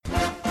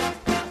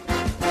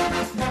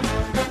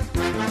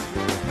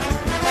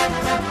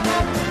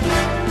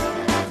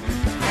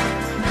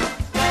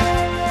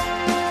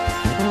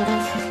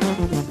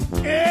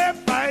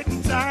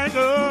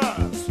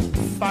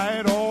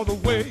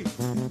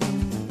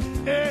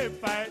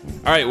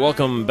All right,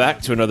 welcome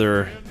back to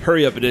another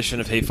hurry-up edition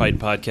of Hey Fight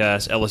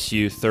Podcast.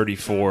 LSU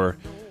 34,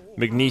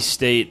 McNeese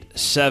State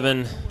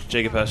 7.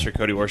 Jacob Hester,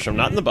 Cody Worsham,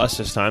 not in the bus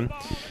this time.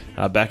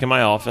 Back in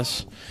my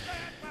office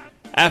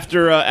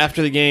after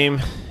the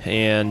game,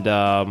 and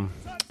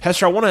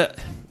Hester, I want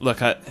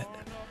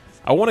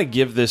to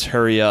give this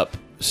hurry-up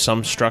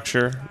some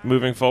structure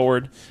moving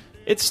forward.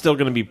 It's still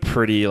going to be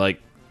pretty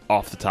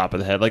off the top of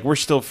the head. We're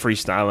still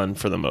freestyling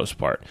for the most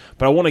part.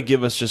 But I want to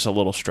give us just a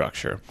little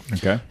structure.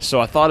 Okay.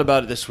 So I thought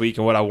about it this week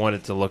and what I want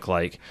it to look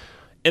like.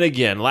 And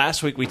again,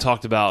 last week we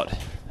talked about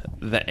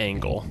the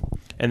angle.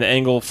 And the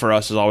angle for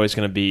us is always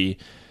going to be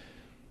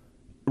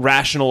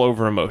rational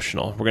over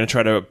emotional. We're going to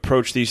try to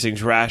approach these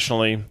things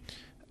rationally,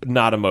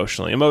 not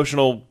emotionally.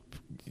 Emotional,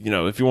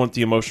 if you want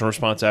the emotional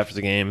response after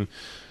the game,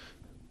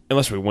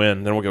 unless we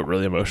win, then we'll get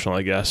really emotional,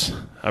 I guess.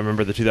 I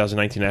remember the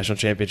 2019 National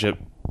Championship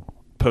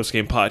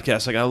post-game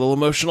podcast, I got a little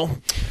emotional.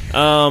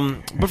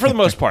 But for the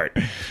most part,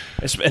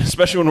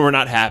 especially when we're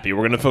not happy,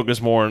 we're going to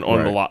focus more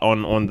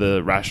on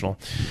the rational.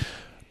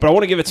 But I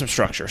want to give it some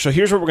structure. So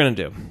here's what we're going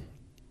to do.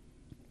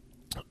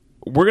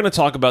 We're going to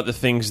talk about the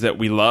things that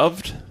we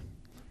loved,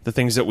 the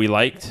things that we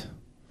liked,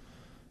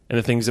 and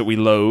the things that we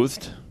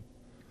loathed,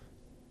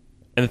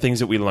 and the things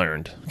that we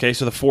learned. Okay,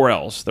 so the 4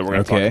 L's that we're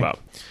going to talk about.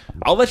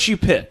 I'll let you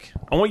pick.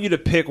 I want you to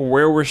pick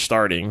where we're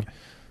starting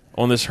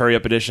on this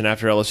hurry-up edition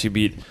after LSU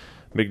beat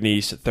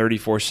McNeese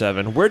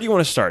 34-7. Where do you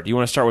want to start? Do you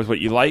want to start with what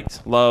you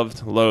liked,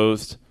 loved,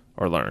 loathed,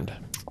 or learned?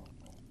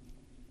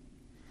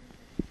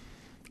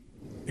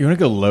 You want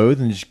to go loathe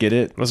and just get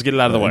it? Let's get it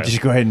out of the way. Just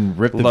go ahead and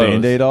rip the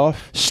Band-Aid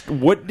off?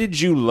 What did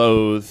you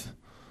loathe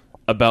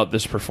about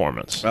this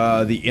performance?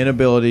 The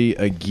inability,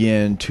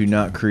 again, to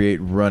not create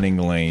running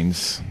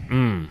lanes.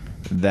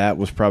 That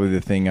was probably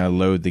the thing I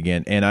loathed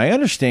again. And I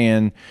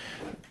understand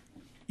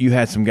you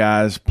had some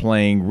guys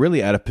playing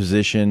really out of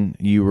position.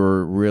 You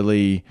were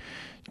really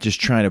just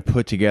trying to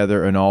put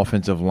together an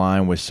offensive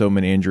line with so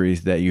many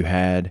injuries that you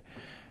had.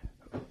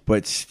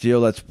 But still,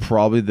 that's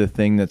probably the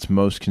thing that's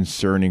most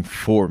concerning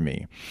for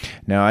me.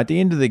 Now, at the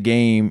end of the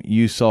game,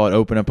 you saw it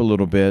open up a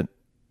little bit,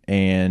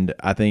 and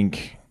I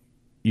think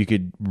you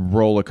could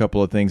roll a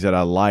couple of things that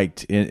I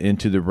liked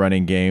into the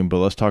running game. But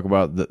let's talk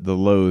about the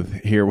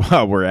loathe here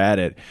while we're at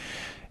it.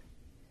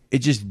 It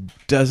just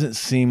doesn't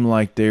seem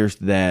like there's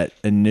that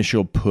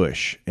initial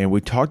push. And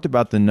we talked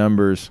about the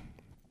numbers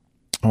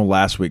on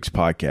last week's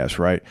podcast,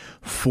 right?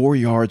 4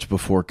 yards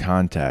before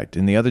contact.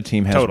 And the other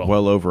team has total.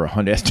 Well over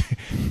 100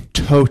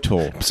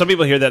 total. Some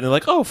people hear that and they're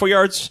like, 4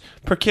 yards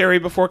per carry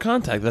before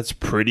contact. That's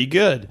pretty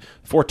good.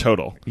 4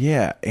 total.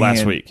 Yeah.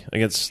 Last week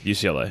against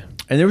UCLA.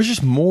 And there was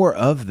just more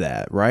of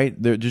that, right?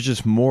 There's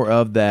just more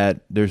of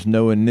that. There's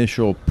no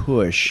initial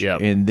push.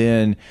 Yep. And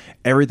then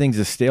everything's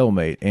a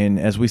stalemate. And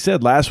as we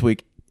said last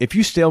week, if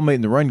you stalemate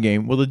in the run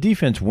game, well, the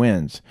defense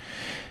wins.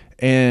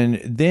 And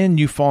then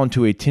you fall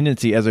into a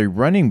tendency as a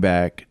running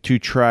back to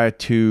try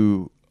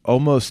to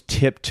almost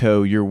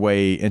tiptoe your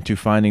way into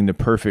finding the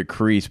perfect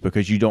crease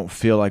because you don't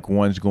feel like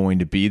one's going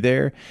to be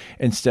there,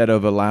 instead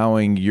of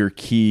allowing your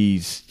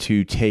keys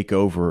to take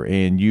over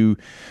and you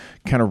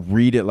kind of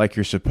read it like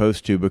you're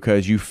supposed to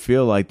because you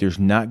feel like there's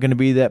not going to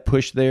be that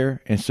push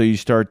there. And so you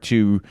start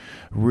to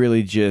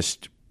really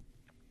just,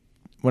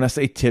 when I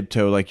say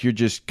tiptoe, you're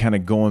just kind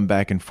of going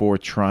back and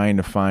forth trying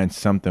to find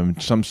something,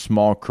 some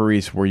small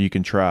crease where you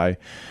can try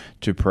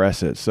to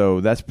press it.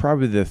 So that's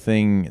probably the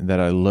thing that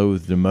I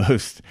loathe the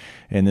most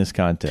in this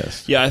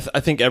contest. Yeah,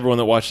 I think everyone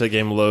that watched that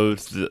game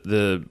loathed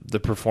the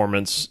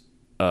performance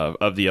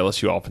of the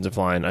LSU offensive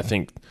line. I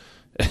think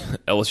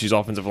LSU's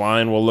offensive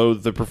line will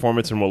loathe the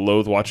performance and will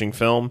loathe watching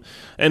film.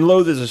 And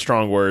loathe is a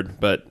strong word,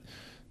 but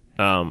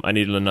I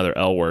needed another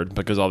L word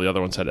because all the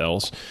other ones had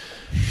L's.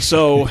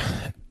 So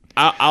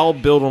I'll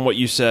build on what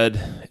you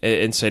said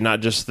and say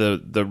not just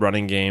the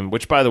running game,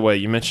 which, by the way,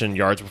 you mentioned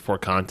yards before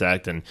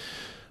contact, and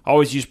I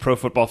always use Pro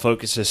Football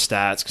Focus's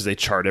stats because they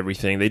chart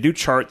everything. They do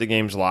chart the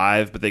games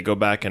live, but they go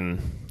back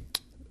and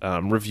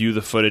review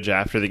the footage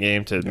after the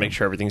game to make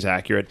sure everything's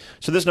accurate.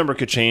 So this number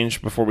could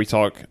change before we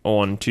talk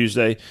on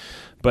Tuesday,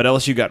 but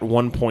LSU got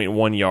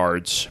 1.1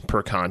 yards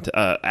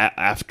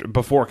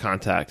before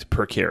contact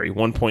per carry,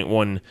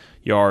 1.1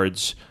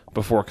 yards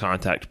before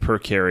contact per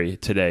carry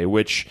today,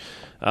 which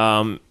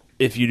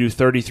if you do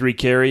 33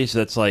 carries,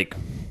 that's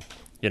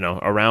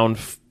around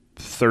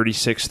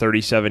 36,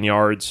 37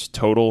 yards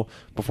total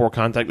before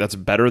contact. That's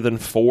better than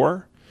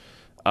 4,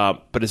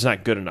 but it's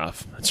not good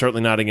enough. It's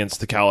certainly not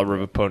against the caliber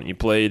of opponent you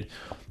played.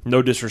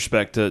 No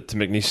disrespect to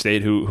McNeese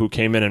State, who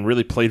came in and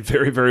really played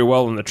very, very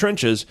well in the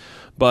trenches,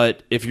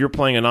 but if you're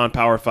playing a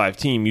non-Power 5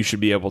 team, you should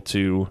be able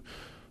to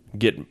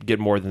get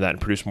more than that and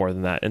produce more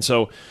than that. And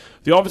so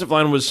the offensive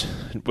line was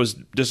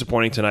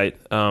disappointing tonight.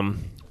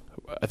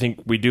 I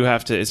think we do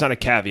have to – it's not a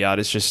caveat.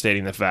 It's just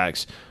stating the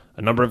facts.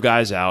 A number of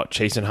guys out.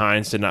 Chasen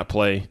Hines did not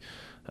play.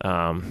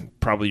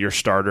 Probably your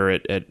starter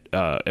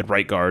at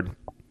right guard.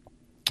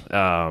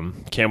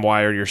 Cam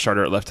Wire, your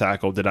starter at left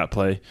tackle, did not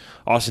play.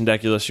 Austin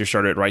Deculus, your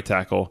starter at right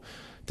tackle,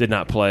 did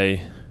not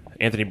play.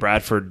 Anthony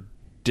Bradford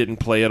didn't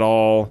play at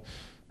all.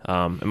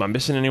 Am I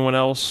missing anyone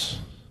else?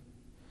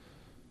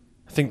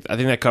 I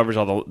think that covers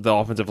all the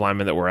offensive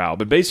linemen that were out.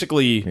 But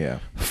basically,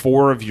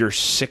 4 of your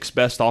 6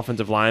 best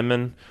offensive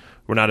linemen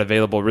were not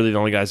available. Really, the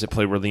only guys that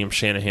played were Liam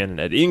Shanahan and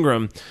Ed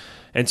Ingram.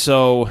 And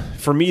so,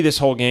 for me, this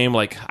whole game,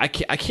 like I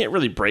can't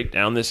really break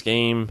down this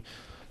game,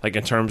 like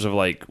in terms of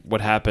like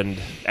what happened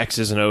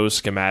X's and O's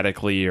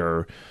schematically,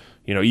 or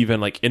even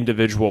like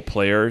individual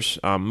players.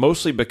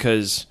 Mostly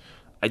because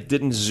I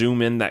didn't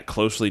zoom in that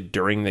closely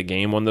during the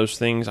game on those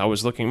things. I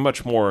was looking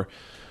much more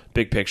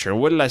big picture. And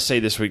what did I say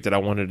this week that I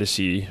wanted to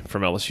see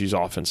from LSU's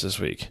offense this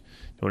week?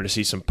 I wanted to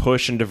see some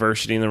push and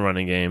diversity in the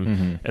running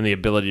game and the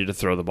ability to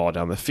throw the ball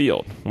down the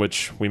field,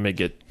 which we may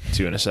get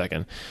to in a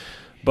second.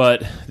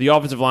 But the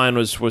offensive line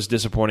was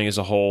disappointing as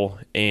a whole,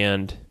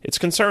 and it's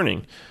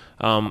concerning.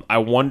 I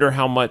wonder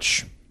how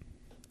much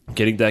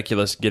getting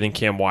Deculus, getting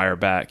Cam Wire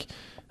back,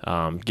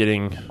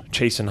 getting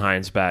Chasen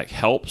Hines back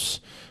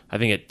helps. I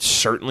think it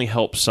certainly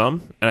helps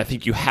some, and I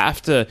think you have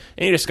to,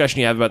 any discussion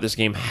you have about this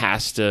game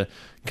has to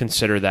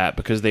consider that,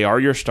 because they are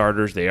your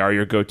starters, they are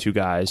your go-to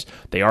guys,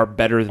 they are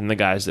better than the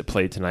guys that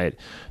played tonight.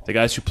 The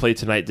guys who played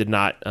tonight did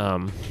not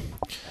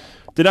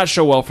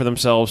show well for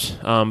themselves,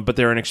 but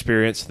they're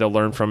inexperienced. They'll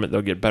learn from it,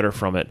 they'll get better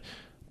from it.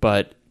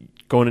 But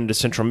going into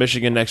Central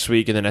Michigan next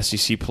week and then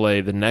SEC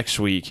play the next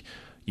week,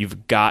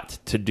 you've got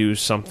to do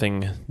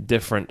something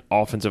different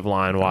offensive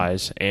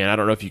line-wise, and I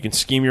don't know if you can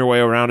scheme your way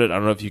around it. I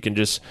don't know if you can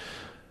just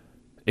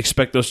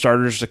expect those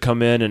starters to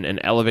come in and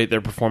elevate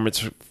their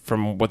performance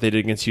from what they did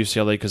against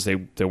UCLA, because they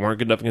weren't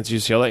good enough against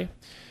UCLA.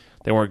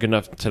 They weren't good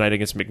enough tonight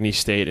against McNeese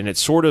State, and it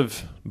sort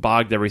of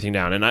bogged everything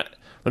down. And let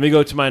me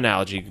go to my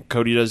analogy.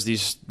 Cody does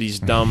these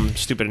dumb,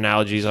 stupid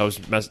analogies. I was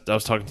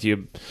talking to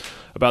you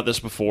about this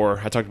before.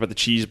 I talked about the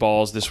cheese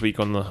balls this week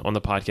on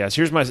the podcast.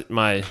 Here's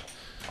my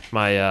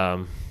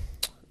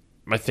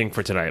thing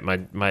for tonight,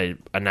 my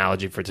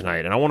analogy for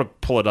tonight, and I want to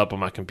pull it up on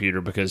my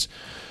computer because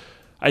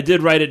I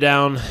did write it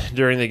down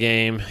during the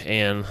game,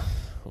 and,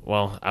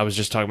 well, I was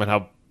just talking about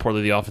how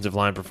poorly the offensive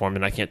line performed,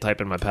 and I can't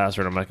type in my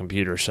password on my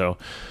computer, so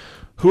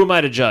who am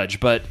I to judge?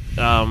 But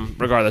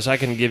regardless, I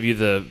can give you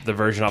the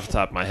version off the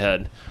top of my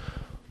head.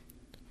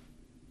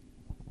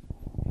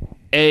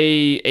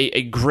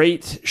 A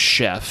great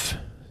chef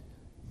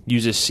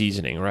uses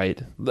seasoning,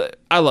 right?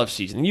 I love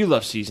seasoning. You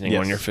love seasoning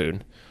on your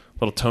food.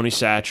 Little Tony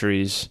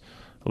Chachere's,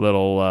 a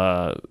little,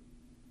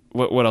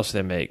 what else do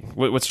they make?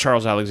 What's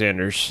Charles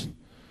Alexander's?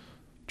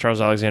 Charles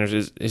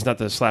Alexander's is not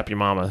the slap your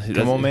mama.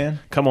 Come on, man.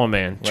 Come on,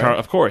 man. Right.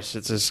 Of course,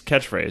 it's his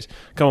catchphrase.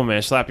 Come on,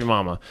 man. Slap your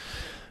mama.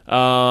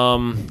 A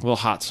little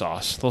hot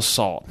sauce, a little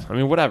salt. I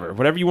mean,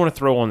 whatever you want to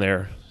throw on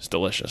there is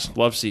delicious.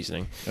 Love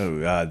seasoning.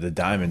 Oh, the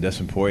Diamond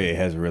Dustin Poirier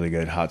has a really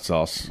good hot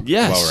sauce.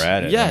 Yes, while we're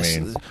at it.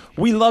 Yes,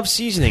 we love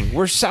seasoning.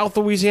 We're South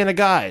Louisiana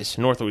guys,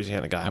 North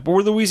Louisiana guy, but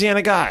we're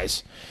Louisiana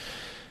guys,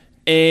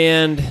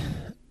 and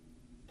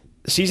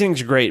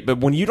seasoning's great. But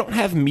when you don't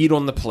have meat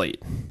on the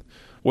plate,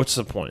 what's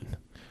the point?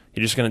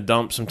 You're just going to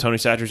dump some Tony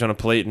Chachere's on a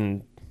plate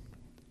and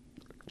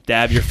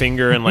dab your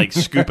finger and like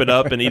scoop it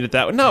up and eat it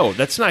that way? No,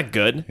 that's not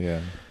good.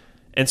 Yeah.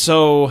 And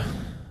so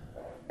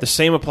the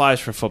same applies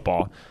for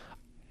football.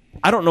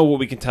 I don't know what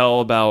we can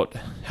tell about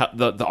how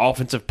the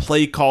offensive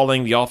play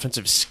calling, the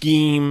offensive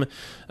scheme,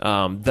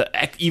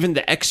 even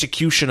the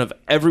execution of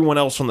everyone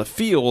else on the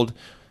field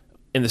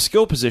in the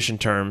skill position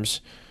terms.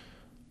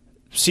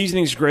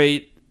 Seasoning's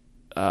great.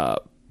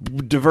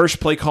 Diverse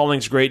play calling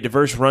is great.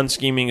 Diverse run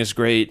scheming is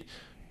great.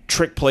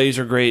 Trick plays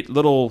are great.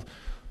 Little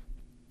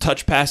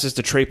touch passes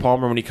to Trey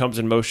Palmer when he comes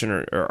in motion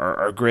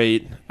are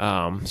great.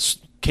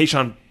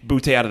 Kayshon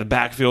Boutte out of the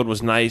backfield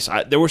was nice.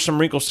 There were some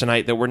wrinkles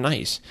tonight that were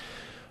nice.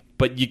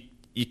 But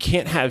you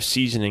can't have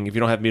seasoning if you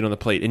don't have meat on the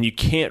plate. And you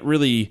can't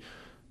really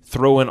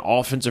throw in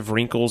offensive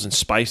wrinkles and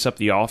spice up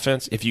the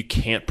offense if you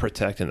can't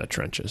protect in the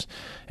trenches.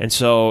 And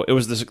so it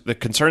was the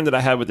concern that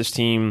I had with this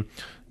team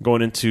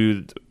going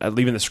into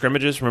leaving the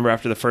scrimmages. Remember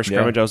after the first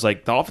scrimmage, I was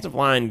like, the offensive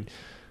line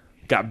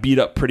got beat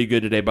up pretty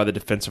good today by the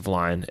defensive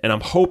line. And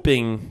I'm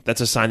hoping that's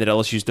a sign that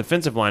LSU's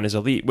defensive line is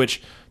elite,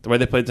 which the way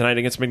they played tonight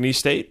against McNeese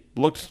State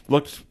looked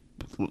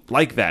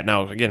like that.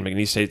 Now, again,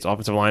 McNeese State's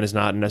offensive line is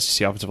not an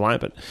SEC offensive line,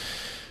 but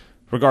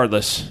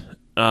regardless,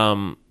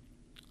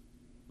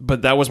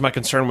 but that was my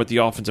concern with the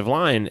offensive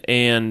line,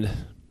 and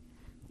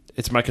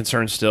it's my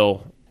concern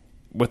still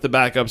with the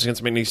backups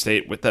against McNeese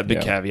State with that big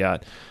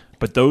caveat.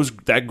 But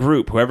that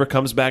group, whoever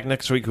comes back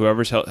next week,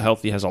 whoever's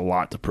healthy, has a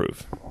lot to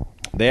prove.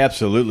 They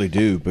absolutely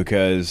do,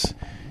 because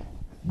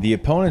the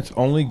opponent's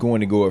only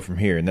going to go up from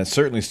here, and that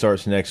certainly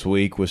starts next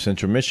week with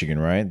Central Michigan,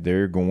 right?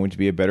 They're going to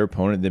be a better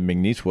opponent than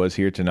McNeese was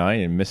here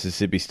tonight. And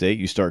Mississippi State,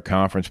 you start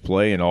conference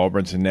play, and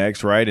Auburn's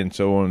next, right? And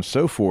so on and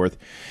so forth.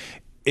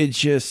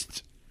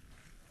 It's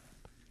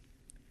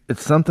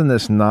something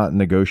that's not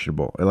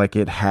negotiable. Like,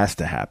 it has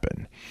to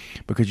happen,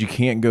 because you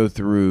can't go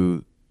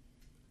through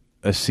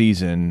a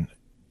season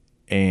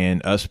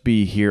and us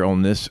be here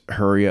on this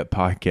Hurry Up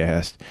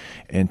podcast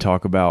and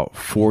talk about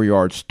 4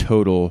 yards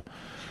total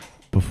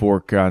before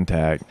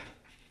contact,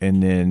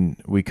 and then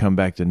we come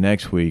back to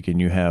next week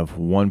and you have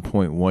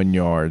 1.1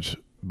 yards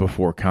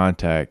before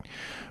contact,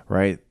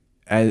 right?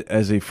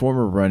 As a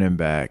former running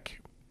back,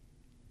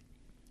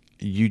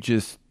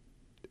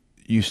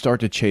 you start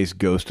to chase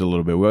ghost a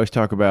little bit. We always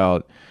talk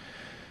about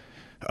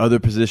other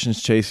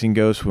positions chasing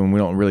ghosts when we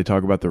don't really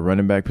talk about the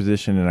running back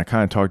position. And I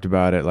kind of talked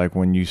about it like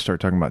when you start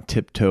talking about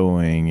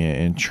tiptoeing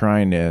and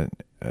trying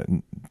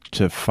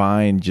to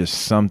find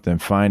just something,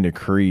 find a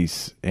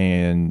crease,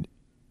 and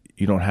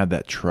you don't have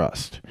that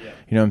trust. Yeah.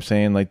 You know what I'm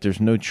saying? Like there's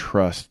no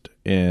trust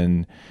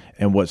in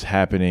what's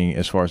happening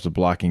as far as the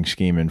blocking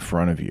scheme in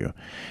front of you.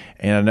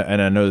 And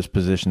I know this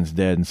position's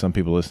dead, and some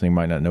people listening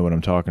might not know what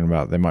I'm talking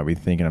about. They might be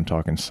thinking I'm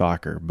talking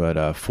soccer.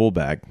 But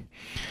fullback,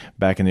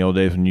 back in the old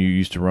days when you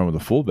used to run with a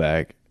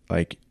fullback,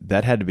 like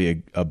that had to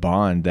be a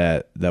bond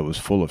that was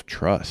full of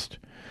trust.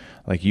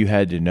 Like you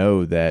had to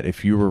know that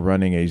if you were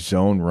running a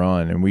zone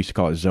run, and we used to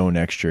call it zone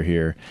extra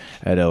here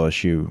at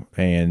LSU,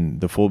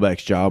 and the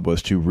fullback's job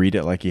was to read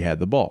it like he had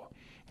the ball.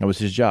 That was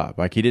his job.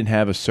 Like he didn't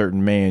have a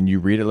certain man. You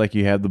read it like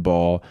you had the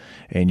ball,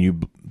 and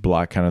you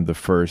block kind of the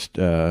first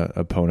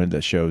opponent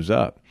that shows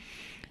up.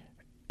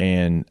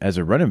 And as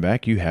a running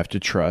back, you have to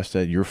trust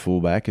that your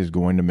fullback is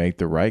going to make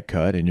the right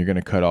cut, and you're going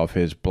to cut off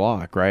his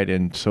block, right?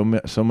 And so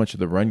much of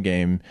the run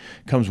game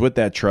comes with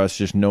that trust,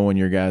 just knowing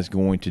your guy's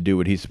going to do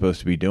what he's supposed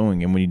to be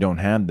doing. And when you don't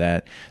have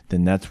that,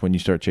 then that's when you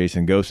start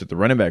chasing ghosts at the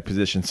running back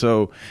position.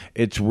 So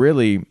it's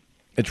really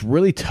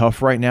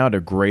tough right now to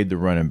grade the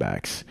running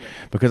backs,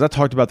 because I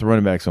talked about the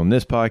running backs on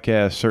this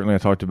podcast. Certainly I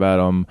talked about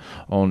them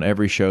on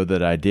every show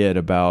that I did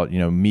about,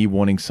 me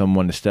wanting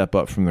someone to step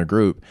up from the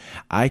group.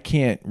 I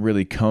can't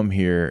really come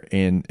here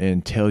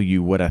and tell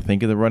you what I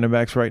think of the running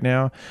backs right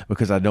now,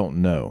 because I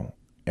don't know.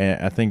 And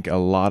I think a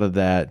lot of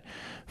that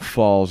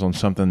falls on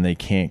something they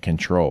can't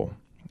control.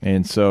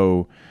 And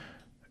so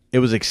it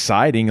was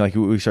exciting. Like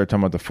we started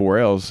talking about the 4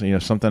 Ls,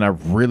 something I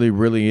really,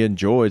 really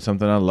enjoyed,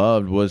 something I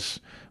loved was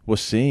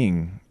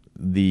seeing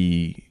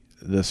the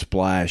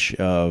splash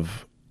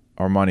of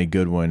Armani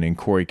Goodwin and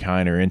Corey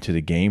Kiner into the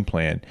game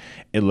plan.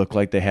 It looked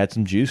like they had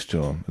some juice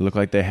to them. It looked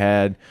like they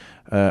had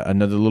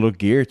another little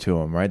gear to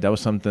them, right? That was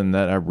something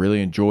that I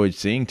really enjoyed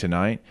seeing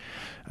tonight.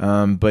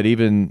 But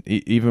even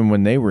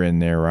when they were in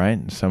there,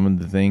 right, some of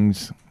the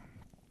things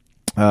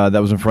that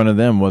was in front of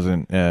them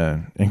wasn't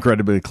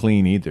incredibly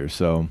clean either.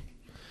 So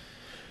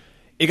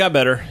it got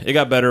better. It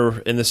got better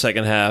in the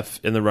second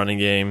half in the running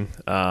game.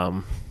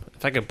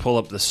 If I could pull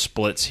up the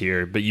splits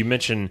here, but you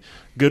mentioned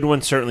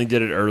Goodwin certainly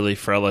did it early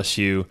for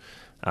LSU.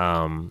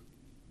 Kiner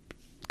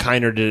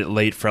did it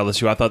late for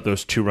LSU. I thought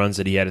those 2 runs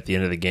that he had at the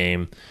end of the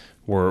game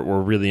were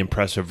really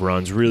impressive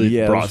runs,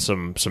 really brought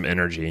some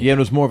energy. Yeah, it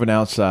was more of an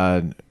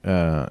outside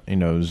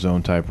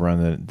zone type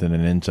run than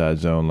an inside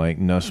zone. Like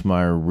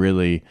Nussmeier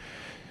really,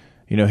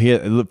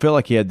 it felt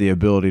like he had the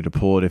ability to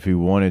pull it if he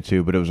wanted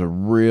to, but it was a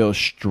real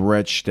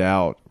stretched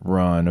out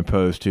run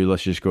opposed to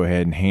let's just go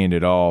ahead and hand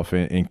it off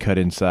and cut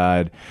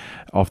inside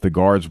off the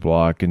guard's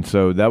block. And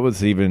so that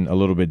was even a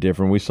little bit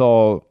different. We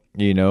saw,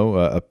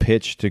 a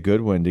pitch to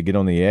Goodwin to get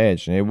on the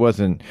edge, and it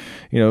wasn't,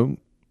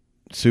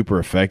 super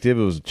effective.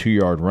 It was a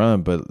 2-yard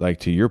run, but like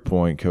to your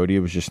point, Cody, it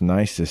was just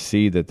nice to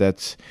see that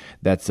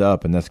that's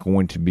up and that's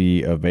going to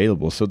be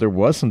available. So there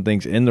was some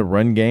things in the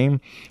run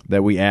game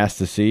that we asked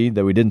to see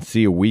that we didn't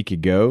see a week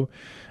ago.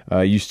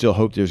 You still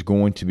hope there's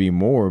going to be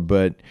more,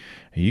 but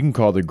you can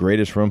call the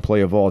greatest run play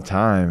of all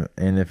time,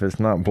 and if it's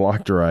not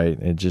blocked right,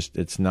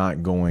 it's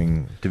not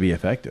going to be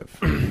effective.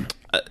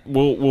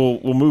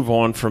 We'll move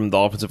on from the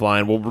offensive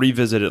line. We'll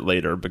revisit it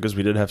later because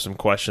we did have some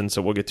questions,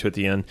 so we'll get to it at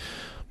the end.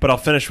 But I'll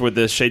finish with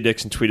this. Shea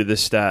Dixon tweeted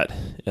this stat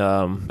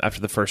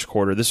after the first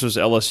quarter. This was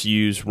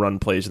LSU's run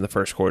plays in the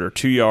first quarter.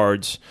 2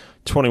 yards,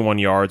 21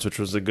 yards, which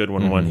was a good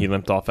one. One he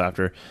limped off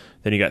after.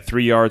 Then you got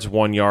 3 yards,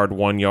 1 yard,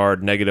 1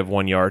 yard, negative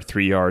 1 yard,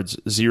 3 yards,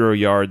 0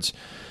 yards,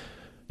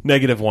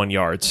 negative 1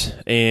 yards.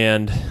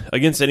 And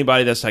against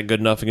anybody that's not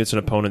good enough, against an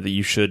opponent that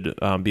you should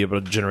be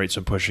able to generate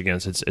some push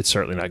against, it's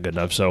certainly not good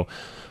enough. So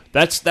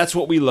that's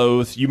what we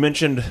loathe. You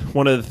mentioned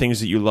one of the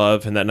things that you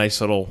love in that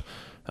nice little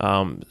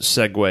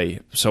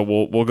segue. So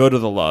we'll go to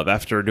the love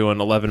after doing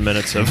 11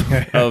 minutes of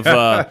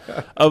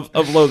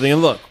loathing.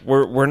 And look,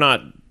 we're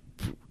not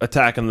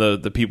attacking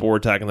the people, we're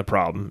attacking the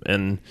problem.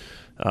 And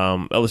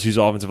LSU's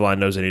offensive line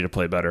knows they need to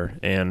play better,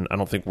 and I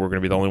don't think we're going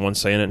to be the only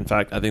ones saying it. In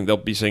fact, I think they'll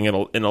be saying it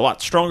in a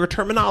lot stronger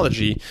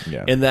terminology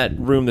in that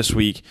room this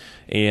week,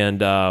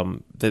 and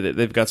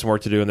they've got some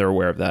work to do, and they're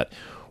aware of that.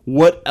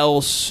 What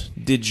else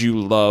did you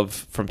love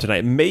from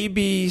tonight?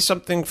 Maybe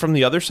something from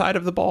the other side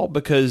of the ball,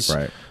 because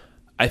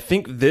I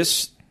think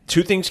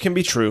two things can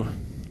be true.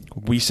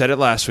 We said it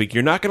last week.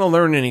 You're not going to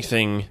learn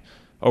anything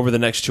over the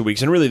next 2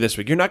 weeks, and really this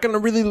week. You're not going to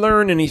really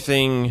learn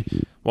anything.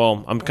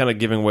 Well, I'm kind of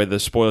giving away the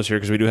spoilers here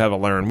because we do have a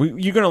learn.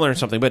 You're going to learn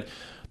something, but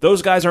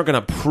those guys aren't going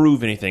to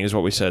prove anything is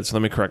what we said, so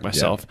let me correct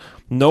myself.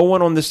 No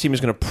one on this team is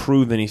going to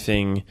prove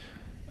anything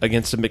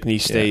against a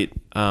McNeese State,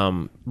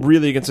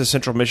 really against a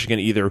Central Michigan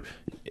either.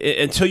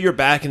 Until you're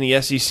back in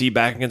the SEC,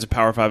 back against a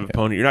Power 5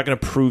 opponent, you're not going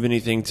to prove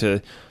anything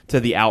to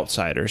the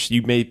outsiders.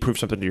 You may prove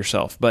something to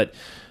yourself. But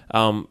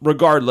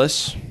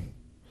regardless,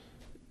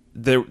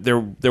 there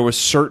was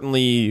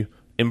certainly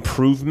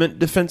improvement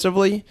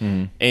defensively.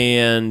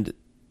 And,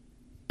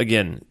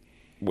 again,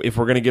 if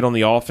we're going to get on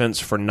the offense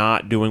for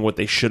not doing what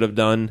they should have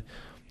done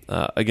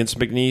against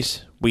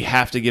McNeese, we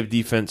have to give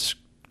defense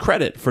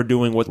credit for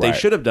doing what they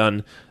should have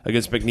done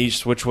against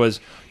McNeese, which was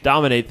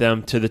dominate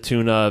them to the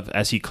tune of,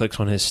 as he clicks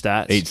on his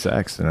stats, 8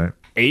 sacks tonight.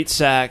 8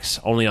 sacks,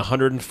 only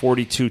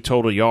 142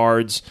 total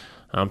yards.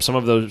 Some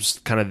of those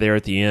kind of there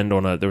at the end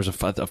there was a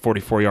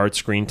 44-yard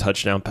screen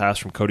touchdown pass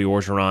from Cody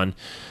Orgeron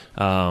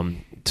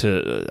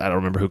to, I don't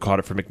remember who caught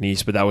it for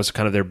McNeese, but that was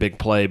kind of their big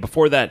play.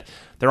 Before that,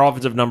 their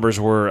offensive numbers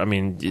were, I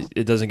mean,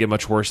 it doesn't get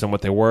much worse than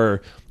what they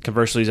were.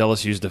 Conversely,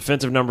 LSU's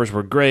defensive numbers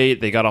were great.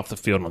 They got off the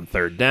field on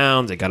third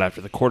downs. They got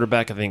after the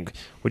quarterback. I think,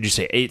 would you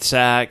say 8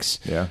 sacks?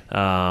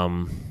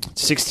 Yeah.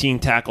 16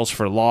 tackles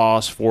for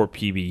loss, 4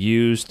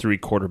 PBUs, 3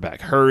 quarterback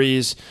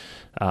hurries.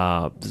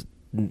 Not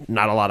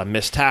a lot of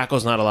missed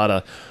tackles, not a lot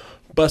of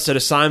busted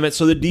assignments.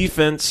 So the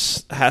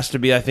defense has to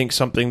be, I think,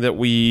 something that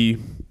we...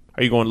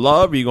 Are you going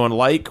love? Are you going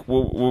like?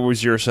 What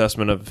was your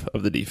assessment of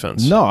the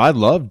defense? No, I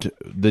loved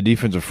the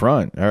defensive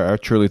front. I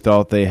truly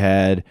thought they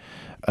had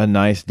a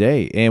nice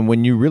day. And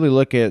when you really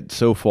look at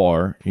so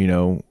far,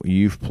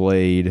 you've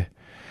played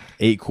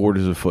 8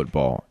 quarters of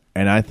football.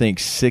 And I think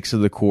 6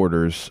 of the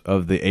quarters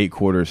of the 8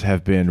 quarters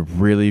have been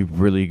really,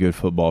 really good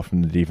football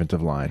from the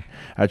defensive line.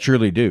 I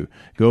truly do.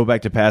 Go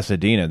back to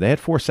Pasadena. They had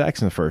 4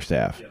 sacks in the first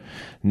half. Yeah.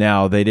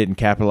 Now, they didn't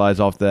capitalize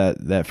off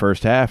that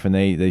first half, and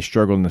they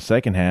struggled in the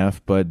second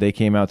half, but they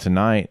came out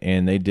tonight,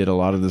 and they did a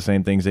lot of the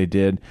same things they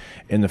did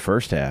in the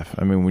first half.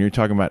 I mean, when you're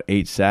talking about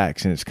 8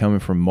 sacks, and it's coming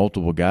from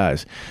multiple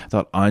guys, I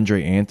thought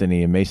Andre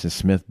Anthony and Mason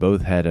Smith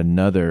both had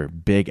another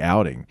big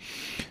outing.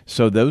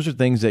 So those are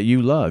things that you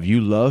love.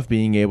 You love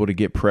being able to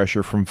get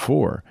pressure from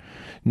 4.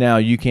 Now,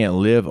 you can't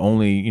live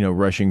only,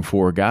 rushing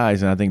 4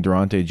 guys, and I think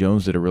Durante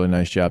Jones did a really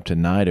nice job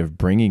tonight of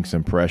bringing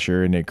some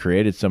pressure, and it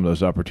created some of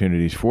those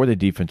opportunities for the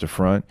defensive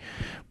front.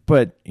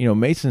 But,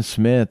 Mason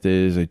Smith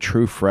is a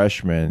true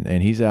freshman,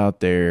 and he's out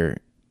there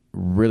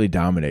really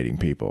dominating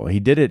people. He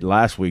did it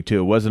last week, too.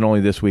 It wasn't only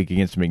this week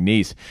against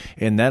McNeese.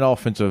 And that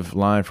offensive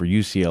line for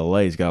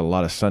UCLA has got a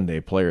lot of Sunday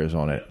players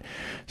on it.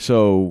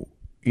 So,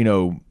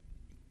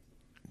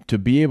 to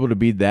be able to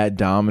be that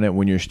dominant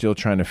when you're still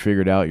trying to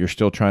figure it out, you're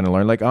still trying to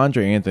learn. Like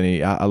Andre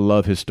Anthony, I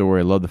love his story.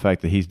 I love the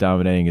fact that he's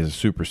dominating as a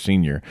super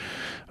senior.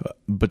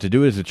 But to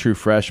do it as a true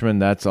freshman,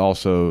 that's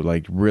also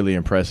really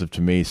impressive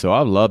to me. So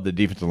I love the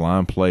defensive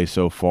line play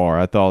so far.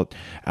 I thought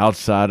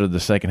outside of the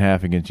second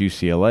half against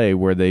UCLA,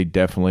 where they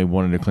definitely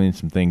wanted to clean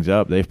some things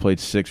up, they've played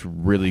 6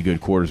 really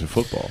good quarters of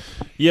football.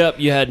 Yep,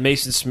 you had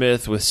Mason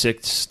Smith with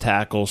 6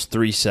 tackles,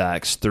 3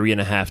 sacks,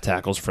 3.5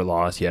 tackles for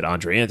loss. You had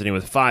Andre Anthony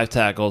with 5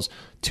 tackles,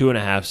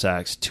 2.5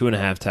 sacks,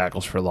 2.5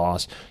 tackles for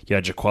loss. You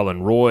had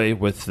Jaquelin Roy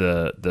with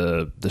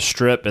the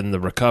strip and the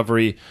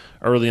recovery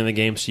early in the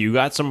game. So you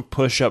got some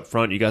push up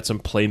front. You got some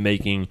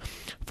playmaking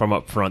from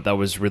up front. That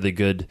was really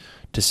good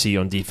to see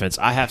on defense.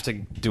 I have to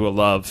do a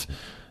love,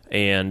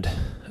 and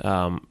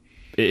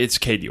it's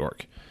Cade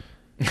York.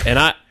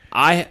 And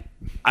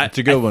it's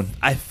a good one.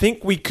 I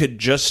think we could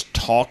just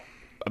talk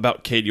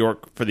about Cade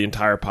York for the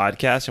entire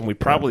podcast, and we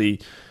probably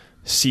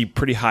see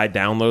pretty high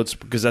downloads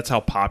because that's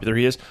how popular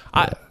he is.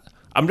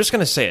 I'm just going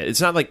to say it. It's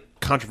not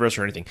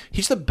controversial or anything.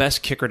 He's the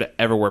best kicker to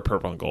ever wear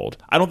purple and gold.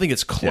 I don't think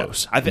it's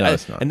close. Yeah.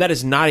 And that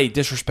is not a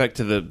disrespect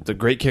to the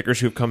great kickers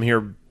who have come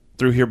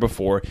through here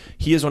before.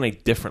 He is on a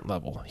different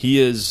level. He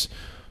is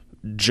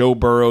Joe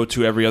Burrow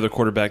to every other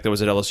quarterback that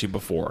was at LSU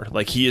before.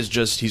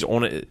 He's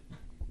on it.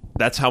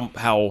 That's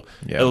how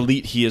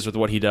elite he is with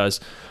what he does.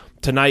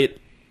 Tonight,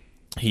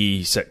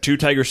 he set 2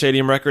 Tiger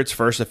Stadium records,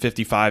 first a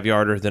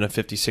 55-yarder, then a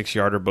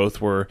 56-yarder.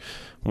 Both were,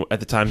 at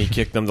the time he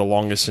kicked them, the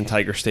longest in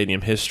Tiger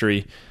Stadium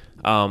history.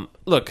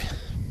 Look,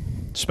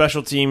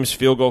 special teams,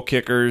 field goal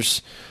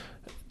kickers,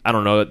 I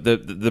don't know.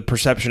 The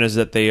perception is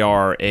that they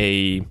are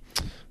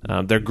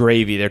they're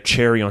gravy, they're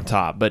cherry on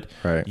top. But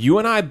You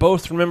and I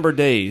both remember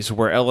days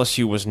where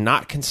LSU was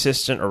not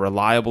consistent or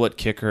reliable at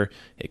kicker.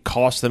 It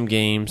cost them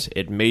games.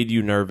 It made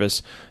you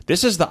nervous.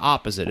 This is the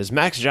opposite. As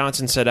Max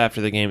Johnson said after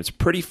the game, it's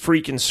pretty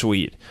freaking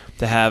sweet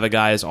to have a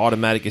guy as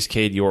automatic as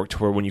Cade York, to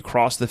where when you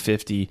cross the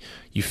 50,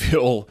 you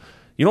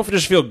don't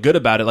just feel good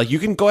about it. You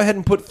can go ahead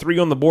and put 3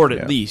 on the board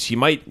at least. You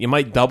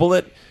might double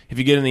it if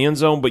you get in the end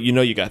zone, but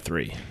you got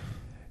 3.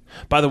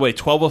 By the way,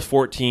 12 of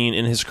 14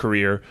 in his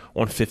career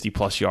on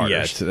 50-plus yarders.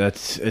 Yeah,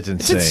 it's insane.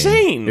 It's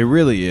insane. It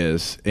really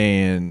is.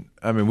 And,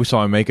 I mean, we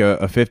saw him make a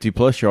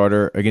 50-plus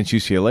yarder against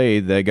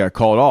UCLA that got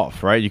called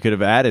off, right? You could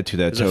have added to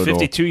that total. It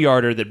was a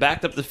 52-yarder that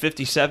backed up the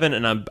 57,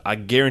 and I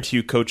guarantee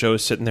you Coach O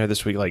is sitting there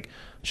this week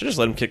should just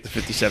let him kick the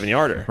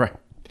 57-yarder. Right.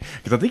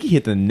 Because I think he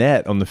hit the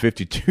net on the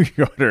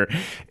 52-yarder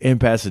in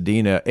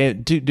Pasadena.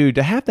 And, dude,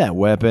 to have that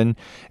weapon,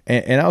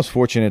 and I was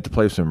fortunate to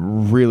play with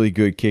some really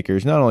good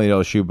kickers, not only at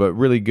LSU, but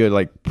really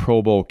good,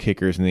 Pro Bowl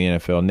kickers in the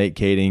NFL. Nate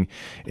Kading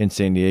in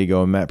San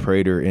Diego and Matt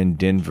Prater in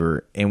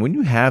Denver. And when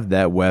you have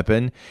that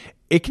weapon,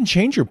 it can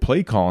change your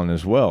play calling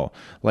as well.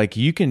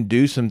 You can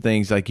do some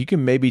things, you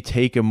can maybe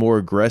take a more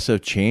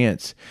aggressive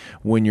chance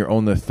when you're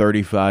on the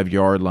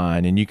 35-yard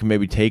line, and you can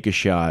maybe take a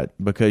shot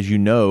because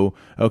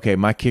okay,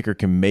 my kicker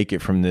can make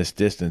it from this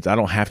distance. I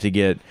don't have to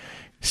get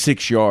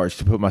 6 yards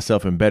to put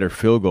myself in better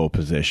field goal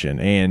position.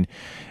 And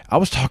I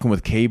was talking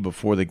with Cade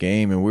before the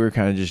game, and we were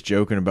kind of just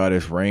joking about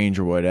his range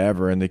or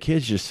whatever, and the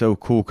kid's just so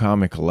cool,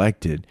 calm, and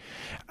collected.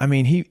 I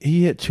mean, he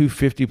hit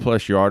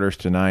 250-plus yarders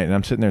tonight, and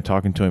I'm sitting there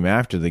talking to him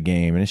after the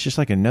game, and it's just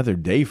like another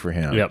day for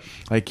him. Yep.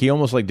 Like, he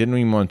almost like didn't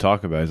even want to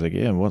talk about it. He's like,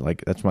 yeah, well,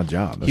 like, that's my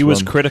job. That's he was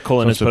what I'm-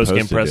 critical in what his I'm post-game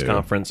supposed to press do.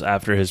 conference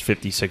after his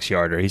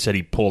 56-yarder. He said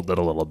he pulled it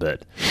a little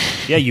bit.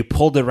 Yeah, you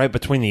pulled it right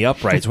between the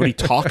uprights. What are you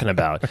talking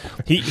about?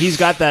 He's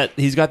got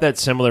that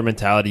similar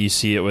mentality. You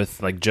see it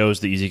with, like, Joe's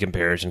the easy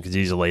comparison because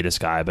he's the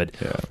latest guy, but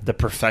the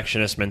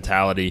perfectionist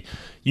mentality.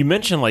 You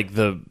mentioned, like,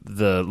 the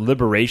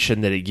liberation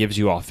that it gives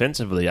you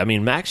offensively. I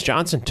mean, Max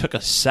Johnson took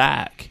a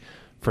sack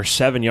for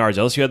 7 yards.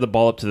 LSU had the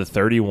ball up to the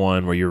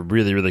 31 where you're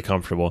really, really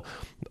comfortable.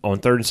 On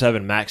 3rd and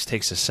 7, Max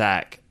takes a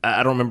sack.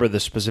 I don't remember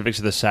the specifics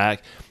of the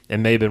sack. It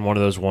may have been one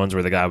of those ones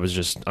where the guy was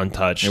just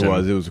untouched. It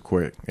was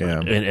quick, yeah.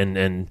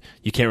 And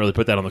you can't really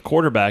put that on the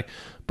quarterback.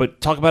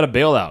 But talk about a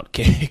bailout.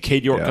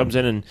 Cade York comes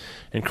in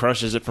and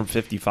crushes it from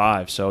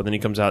 55. So then he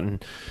comes out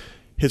and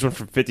his one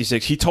from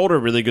 56. He told a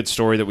really good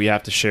story that we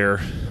have to share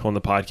on the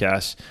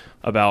podcast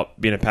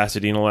about being in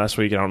Pasadena last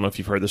week. I don't know if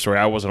you've heard the story.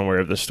 I wasn't aware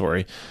of this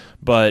story.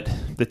 But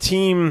the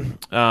team,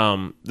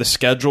 the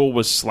schedule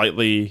was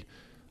slightly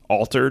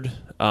altered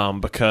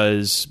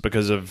because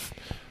of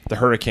the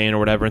hurricane or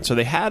whatever. And so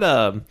they had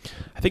I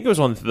think it was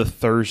on the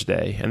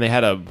Thursday, and they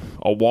had a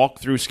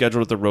walkthrough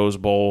scheduled at the Rose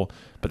Bowl,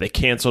 but they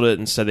canceled it.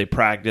 Instead, they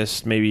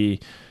practiced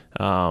maybe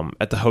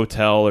at the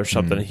hotel or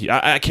something.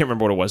 I can't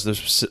remember what it was, the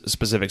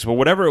specifics, but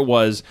whatever it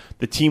was,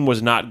 the team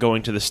was not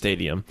going to the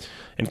stadium.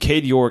 And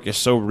Cade York is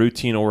so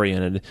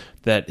routine-oriented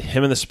that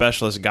him and the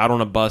specialist got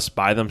on a bus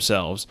by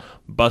themselves,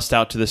 bussed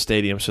out to the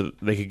stadium so that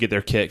they could get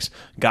their kicks,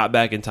 got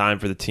back in time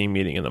for the team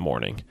meeting in the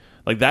morning.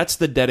 Like, that's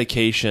the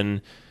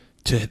dedication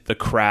to the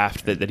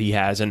craft that he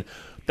has. And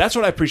that's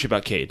what I appreciate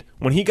about Cade.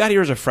 When he got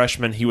here as a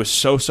freshman, he was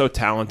so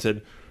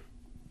talented.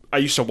 I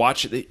used to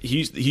watch it. He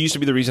used to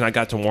be the reason I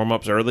got to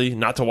warm-ups early,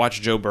 not to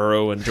watch Joe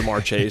Burrow and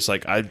Jamar Chase.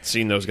 Like, I'd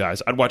seen those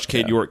guys. I'd watch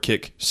Cade York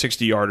kick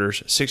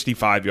 60-yarders,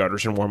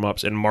 65-yarders in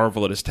warm-ups and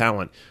marvel at his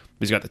talent.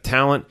 He's got the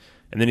talent,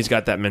 and then he's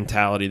got that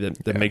mentality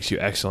that makes you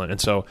excellent. And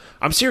so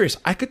I'm serious.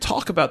 I could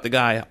talk about the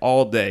guy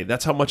all day.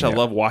 That's how much I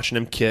love watching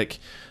him kick.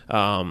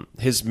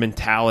 His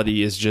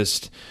mentality is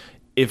just –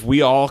 if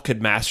we all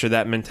could master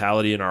that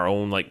mentality in our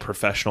own, like,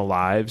 professional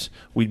lives,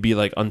 we'd be,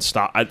 like,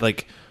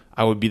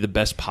 I would be the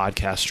best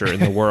podcaster in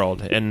the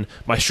world, and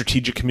my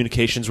strategic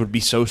communications would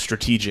be so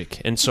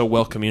strategic and so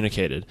well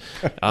communicated.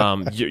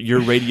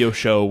 Your radio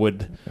show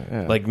would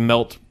like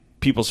melt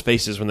people's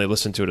faces when they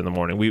listen to it in the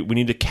morning. We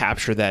need to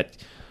capture that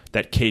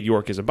Cade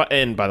York is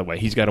and by the way,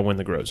 he's got to win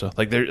the Groza.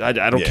 Like,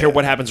 I don't care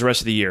what happens the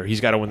rest of the year.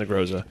 He's got to win the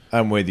Groza.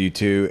 I'm with you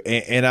too,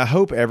 and I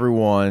hope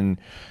everyone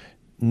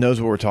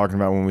knows what we're talking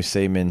about when we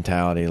say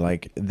mentality.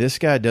 Like, this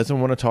guy doesn't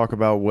want to talk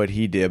about what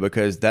he did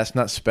because that's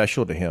not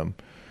special to him.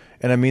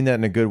 And I mean that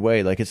in a good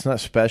way. Like, it's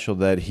not special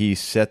that he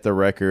set the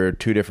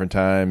record 2 different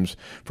times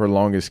for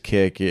longest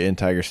kick in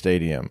Tiger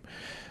Stadium.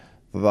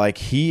 Like,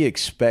 he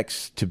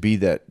expects to be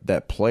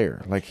that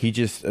player. Like, he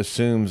just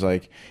assumes,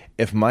 like,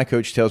 if my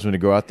coach tells me to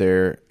go out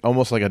there,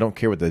 almost like I don't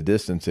care what the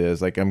distance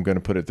is, like, I'm going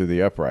to put it through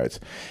the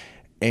uprights.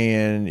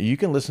 And you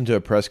can listen to a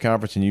press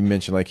conference and you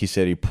mention, like he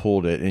said, he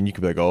pulled it, and you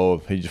could be like,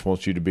 oh, he just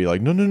wants you to be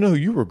like, no,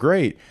 you were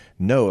great.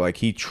 No, like,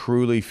 he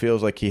truly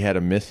feels like he had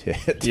a miss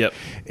hit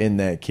in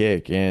that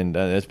kick. And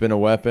it's been a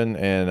weapon.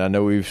 And I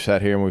know we've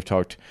sat here and we've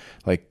talked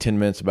like 10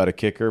 minutes about a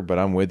kicker, but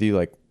I'm with you.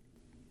 Like,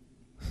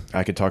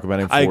 I could talk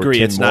about him for 10 more minutes. I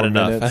agree. It's not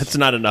enough. It's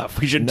not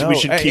enough. We should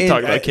keep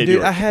talking about Cade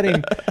York. I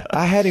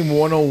had him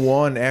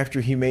 101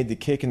 after he made the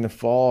kick in the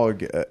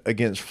fog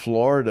against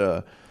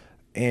Florida.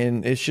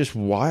 And it's just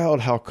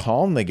wild how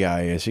calm the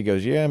guy is. He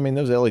goes, yeah, I mean,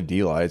 those LED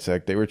lights,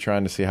 like, they were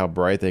trying to see how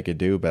bright they could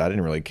do, but I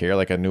didn't really care.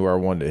 Like, I knew where I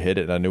wanted to hit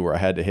it, and I knew where I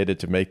had to hit it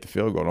to make the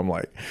field goal. And I'm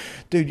like,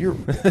 dude, you're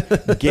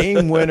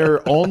game winner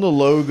on the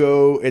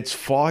logo. It's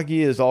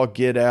foggy as all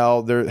get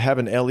out. They're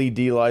having LED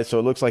lights, so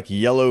it looks like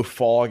yellow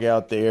fog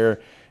out there.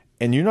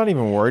 And you're not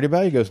even worried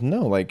about it? He goes,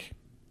 no, like,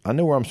 I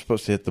know where I'm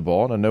supposed to hit the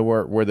ball, and I know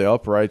where the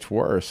uprights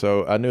were.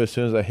 So I knew as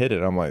soon as I hit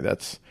it, I'm like,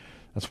 that's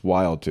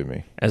wild to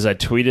me. As I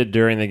tweeted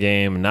during the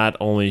game, not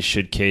only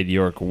should Cade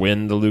York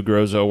win the Lou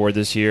Groza Award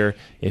this year,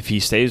 if he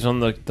stays on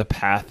the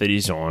path that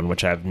he's on,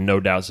 which I have no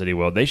doubts that he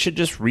will, they should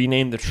just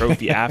rename the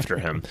trophy after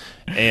him.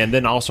 And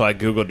then also I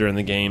Googled during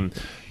the game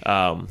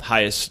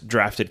highest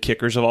drafted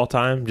kickers of all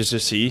time, just to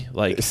see.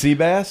 Like,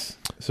 Seabass?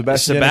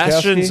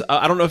 Sebastian's,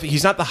 I don't know if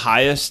he's not the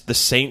highest. The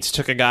Saints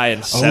took a guy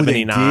in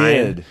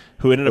 79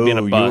 who ended up being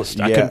a bust.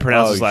 I couldn't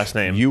pronounce his last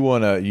name. You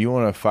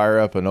wanna fire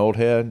up an old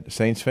head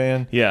Saints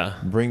fan? Yeah.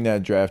 Bring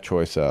that draft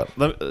choice up.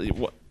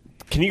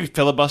 Can you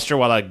filibuster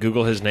while I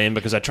Google his name?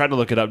 Because I tried to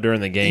look it up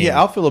during the game. Yeah,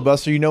 I'll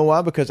filibuster. You know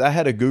why? Because I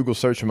had a Google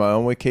search of my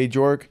own with Cade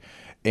York,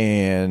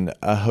 and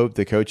I hope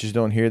the coaches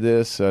don't hear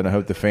this, and I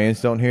hope the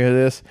fans don't hear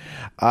this.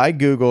 I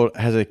Googled,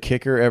 has a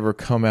kicker ever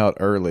come out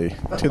early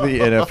to the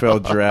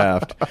NFL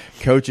draft?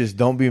 Coaches,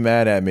 don't be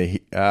mad at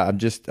me.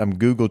 I'm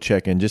Google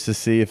checking just to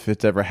see if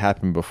it's ever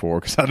happened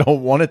before, because I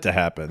don't want it to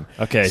happen.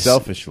 Okay,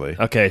 selfishly.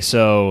 Okay,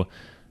 so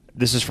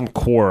this is from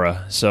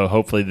Quora, so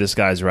hopefully this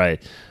guy's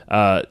right.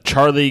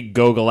 Charlie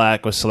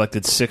Gogolak was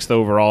selected 6th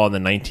overall in the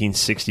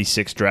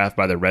 1966 draft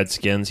by the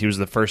Redskins. He was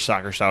the first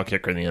soccer-style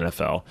kicker in the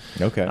NFL.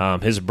 Okay.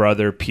 His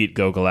brother, Pete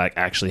Gogolak,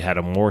 actually had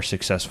a more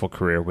successful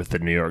career with the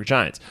New York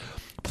Giants.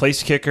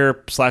 Place kicker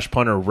 /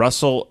 punter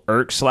Russell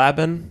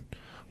Erksleben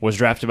was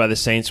drafted by the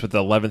Saints with the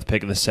 11th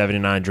pick in the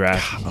 79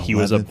 draft. He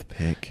was a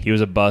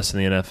bust in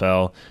the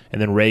NFL.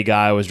 And then Ray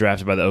Guy was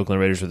drafted by the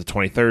Oakland Raiders with the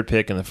 23rd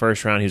pick in the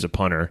first round. He was a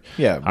punter.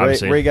 Yeah,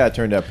 Ray Guy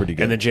turned out pretty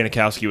good. And then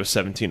Janikowski was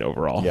 17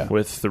 overall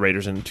with the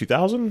Raiders in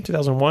 2000,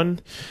 2001.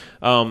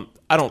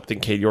 I don't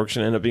think Cade York's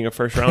going to end up being a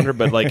first rounder,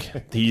 but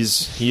like he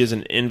is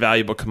an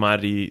invaluable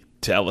commodity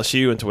to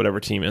LSU and to whatever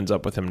team ends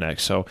up with him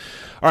next. So,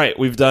 all right,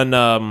 we've done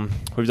love,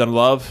 we've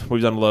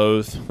done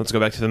loathe. Let's go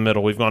back to the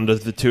middle. We've gone to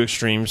the two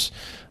extremes.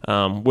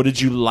 What did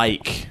you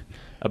like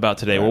about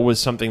today? What was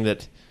something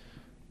that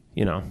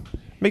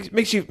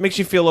makes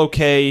you feel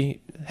okay?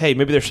 Hey,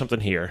 maybe there's something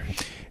here.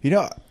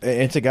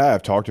 It's a guy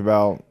I've talked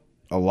about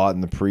a lot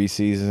in the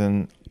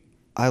preseason.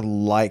 I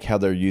like how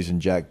they're using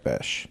Jack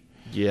Bech.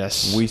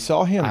 Yes, we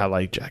saw him. I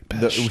like Jack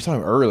Bech. We saw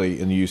him early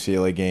in the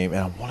UCLA game,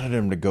 and I wanted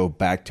him to go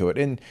back to it.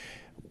 And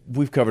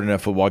we've covered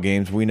enough football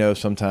games. We know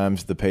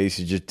sometimes the pace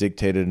is just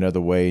dictated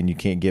another way, and you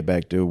can't get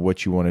back to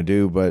what you want to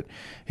do. But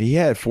he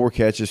had 4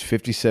 catches,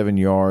 57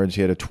 yards.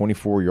 He had a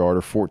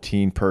 24-yarder,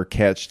 14 per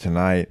catch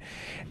tonight.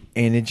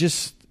 And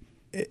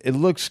it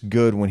looks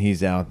good when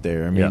he's out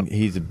there. I mean,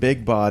 He's a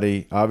big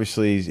body.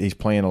 Obviously, he's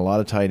playing a lot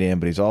of tight end,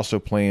 but he's also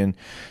playing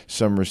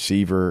some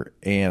receiver.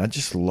 And I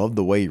just love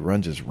the way he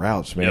runs his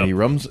routes, man.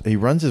 Yep. He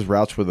runs his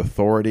routes with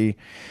authority,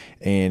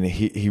 and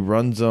he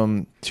runs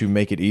them to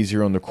make it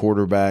easier on the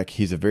quarterback.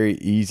 He's a very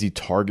easy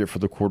target for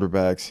the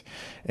quarterbacks.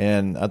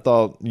 And I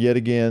thought, yet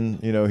again,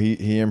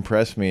 he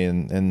impressed me.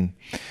 And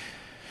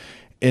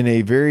in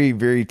a very,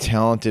 very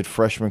talented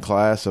freshman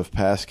class of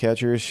pass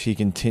catchers, he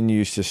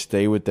continues to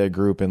stay with that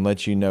group and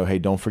let you know, hey,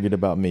 don't forget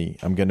about me.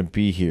 I'm going to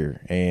be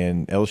here.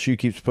 And LSU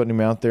keeps putting him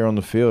out there on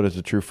the field as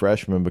a true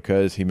freshman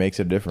because he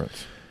makes a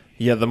difference.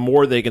 Yeah, the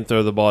more they can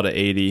throw the ball to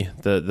 80,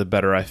 the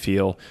better I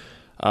feel.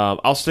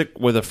 I'll stick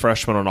with a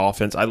freshman on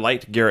offense. I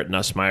liked Garrett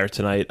Nussmeier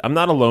tonight. I'm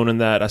not alone in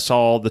that. I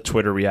saw the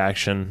Twitter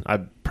reaction.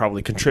 I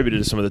probably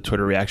contributed to some of the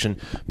Twitter reaction.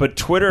 But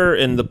Twitter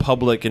and the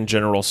public in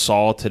general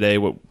saw today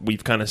what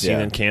we've kind of seen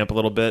in camp a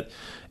little bit.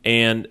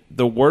 And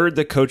the word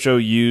that Coach O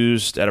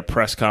used at a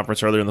press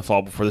conference earlier in the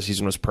fall before the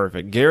season was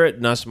perfect.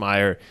 Garrett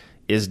Nussmeier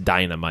is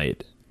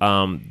dynamite. What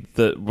I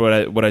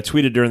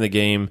tweeted during the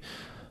game,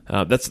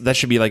 that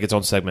should be like its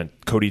own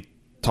segment. Cody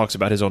talks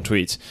about his own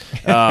tweets.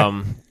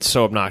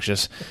 So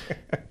obnoxious.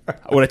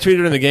 What I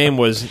tweeted in the game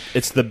was,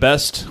 it's the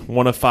best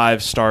 1 of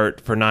 5 start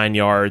for 9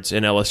 yards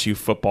in LSU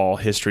football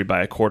history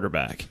by a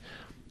quarterback.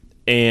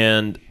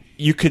 And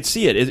you could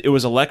see it. It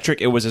was electric.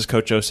 It was, as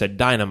Coach O said,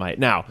 dynamite.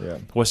 Now,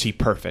 was he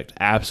perfect?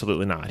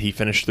 Absolutely not. He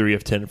finished 3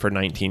 of 10 for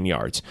 19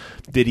 yards.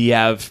 Did he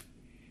have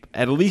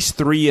at least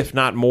 3, if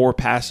not more,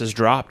 passes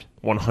dropped?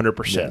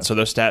 100%. Yeah. So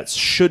those stats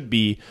should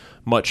be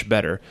much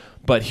better.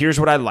 But here's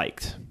what I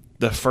liked.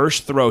 The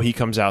first throw, he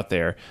comes out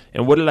there.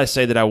 And what did I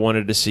say that I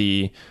wanted to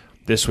see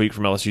this week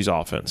from LSU's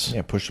offense?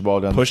 Yeah, push the ball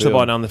down the field. Push the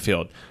ball down the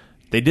field.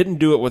 They didn't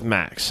do it with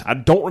Max. I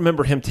don't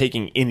remember him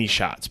taking any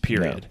shots,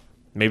 period. No.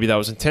 Maybe that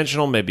was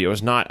intentional. Maybe it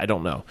was not. I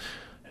don't know.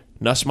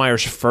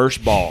 Nussmeier's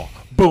first ball,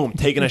 boom,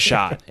 taking a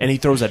shot. And he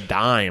throws a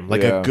dime,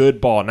 like a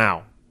good ball.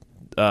 Now,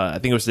 I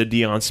think it was the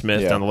Deion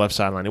Smith down the left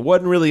sideline. It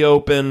wasn't really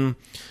open.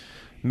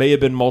 May have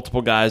been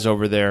multiple guys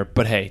over there.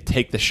 But, hey,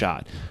 take the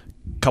shot.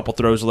 Couple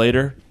throws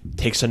later,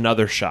 takes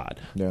another shot,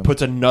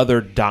 puts another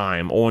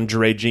dime on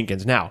Dre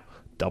Jenkins. Now,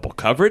 double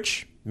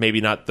coverage,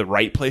 maybe not the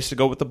right place to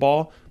go with the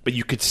ball, but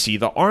you could see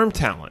the arm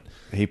talent.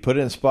 He put it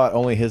in a spot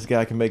only his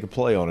guy can make a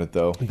play on it,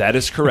 though. That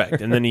is correct.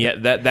 And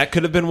then that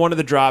could have been one of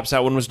the drops.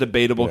 That one was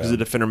debatable because the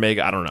defender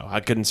I don't know. I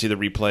couldn't see the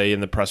replay in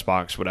the press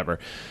box, whatever.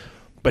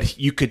 But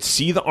you could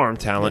see the arm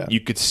talent. Yeah.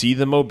 You could see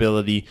the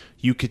mobility.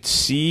 You could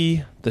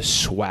see the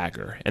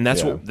swagger. And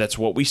that's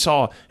what we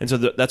saw. And so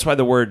that's why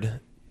the word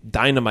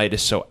dynamite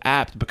is so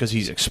apt, because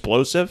he's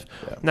explosive.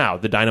 Yeah. Now,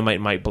 the dynamite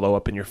might blow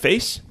up in your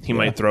face. He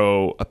might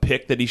throw a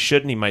pick that he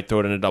shouldn't. He might throw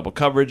it in a double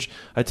coverage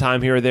a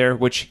time here or there,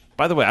 which,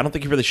 by the way, I don't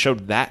think he really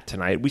showed that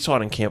tonight. We saw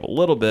it in camp a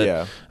little bit,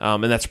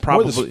 and that's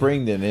probably more the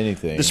spring than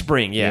anything. The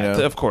spring,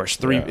 of course.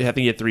 I think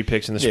he had 3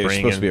 picks in the spring. It's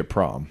supposed to be a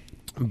prom.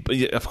 But,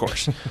 yeah, of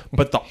course.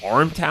 But the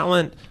arm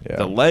talent,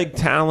 the leg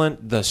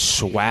talent, the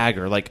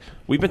swagger. Like,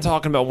 we've been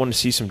talking about wanting to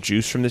see some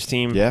juice from this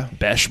team. Yeah.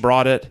 Besh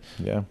brought it.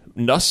 Yeah.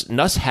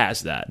 Nuss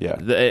has that. Yeah.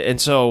 And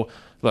so,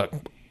 look,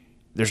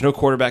 there's no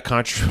quarterback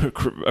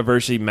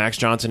controversy. Max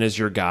Johnson is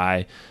your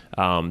guy.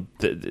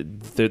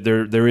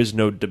 There is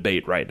no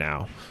debate right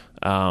now.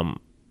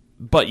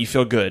 but you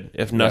feel good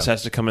if Nuss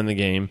has to come in the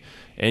game,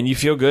 and you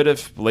feel good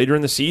if later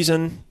in the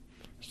season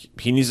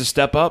he needs to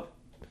step up.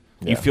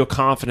 You feel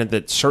confident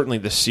that certainly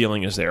the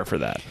ceiling is there for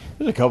that.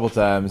 There's a couple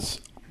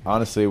times,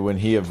 honestly, when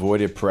he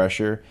avoided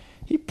pressure,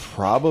 he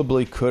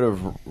probably could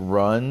have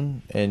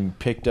run and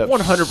picked up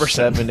 100%.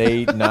 7,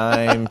 8,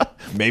 9,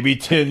 maybe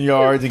 10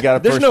 yards and got a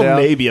There's first no down.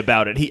 maybe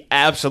about it. He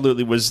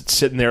absolutely was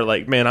sitting there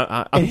like, man,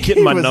 I'm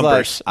getting my He was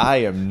numbers. like, I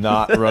am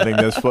not running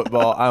this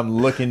football. I'm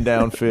looking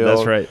downfield.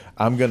 That's right.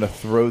 I'm going to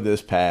throw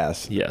this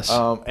pass. Yes.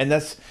 And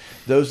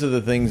those are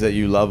the things that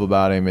you love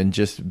about him, and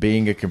just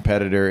being a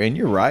competitor. And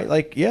you're right.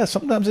 Like, yeah,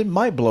 sometimes it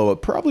might blow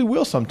up. Probably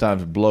will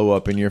sometimes blow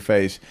up in your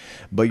face,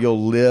 but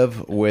you'll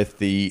live with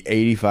the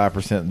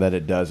 85% that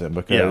it doesn't,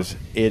 because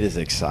it is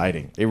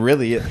exciting. It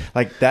really is.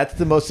 Like, that's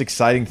the most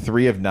exciting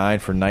 3 of 9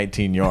 for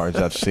 19 yards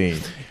I've seen.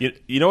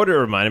 You know what it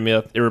reminded me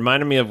of? It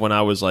reminded me of when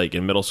I was like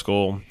in middle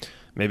school,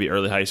 maybe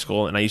early high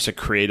school, and I used to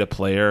create a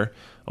player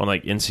on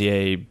like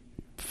NCAA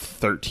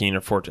 13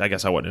 or 14. I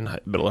guess I wasn't in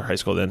middle or high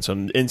school then, so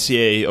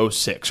NCAA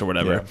 06 or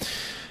whatever. Yeah.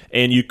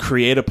 And you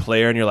create a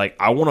player, and you're like,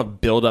 I want to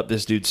build up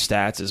this dude's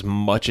stats as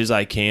much as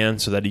I can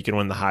so that he can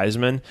win the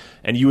Heisman.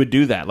 And you would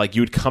do that. Like,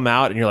 you would come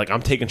out, and you're like,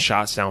 I'm taking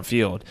shots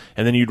downfield.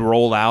 And then you'd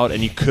roll out,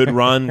 and you could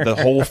run. The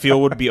whole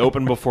field would be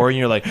open before you. And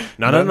you're like,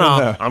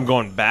 no. I'm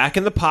going back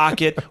in the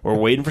pocket. We're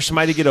waiting for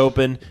somebody to get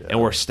open,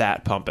 and we're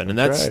stat pumping. And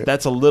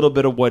that's a little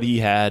bit of what he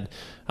had.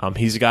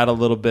 He's got a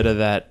little bit of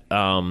that,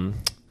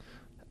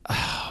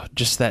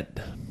 just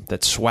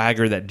that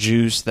swagger, that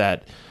juice,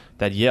 that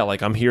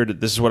like, I'm here to,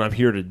 this is what I'm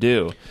here to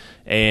do.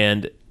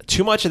 And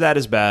too much of that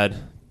is bad.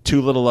 Too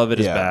little of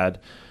it is bad.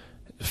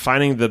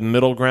 Finding the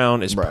middle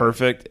ground is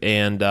perfect.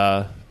 And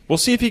we'll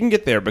see if he can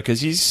get there,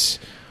 because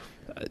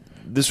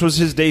this was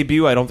his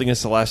debut. I don't think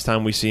it's the last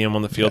time we see him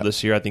on the field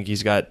this year. I think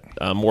he's got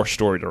more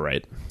story to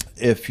write.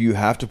 If you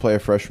have to play a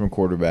freshman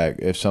quarterback,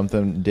 if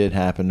something did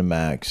happen to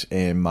Max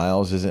and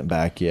Miles isn't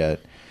back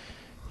yet,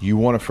 you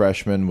want a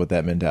freshman with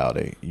that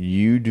mentality.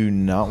 You do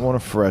not want a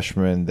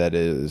freshman that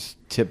is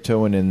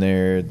tiptoeing in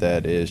there,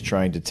 that is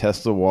trying to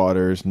test the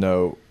waters.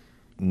 No,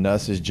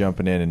 Nuss is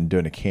jumping in and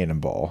doing a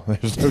cannonball.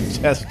 There's no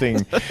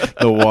testing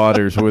the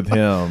waters with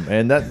him.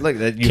 And that, like,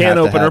 that you Can have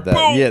opener, to have that.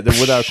 boom! Yeah,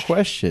 without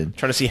question.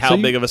 Trying to see how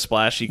big of a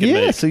splash he can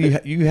make. Yeah, so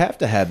you have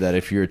to have that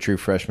if you're a true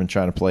freshman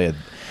trying to play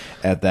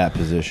at that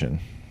position.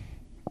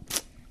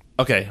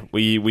 Okay,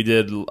 we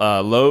did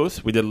loathe,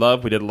 we did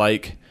love, we did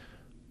like.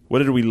 What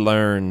did we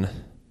learn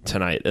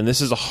tonight? And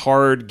this is a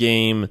hard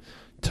game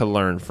to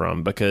learn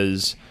from,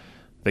 because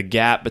the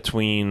gap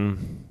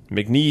between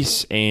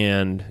McNeese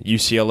and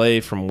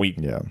UCLA from week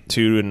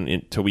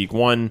 2 to week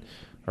 1,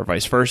 or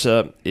vice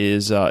versa,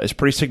 is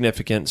pretty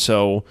significant.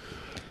 So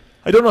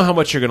I don't know how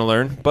much you're going to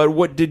learn, but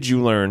what did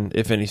you learn,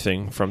 if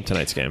anything, from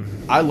tonight's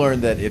game? I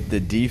learned that if the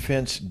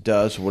defense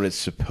does what it's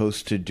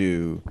supposed to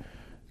do,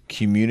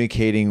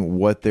 communicating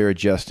what they're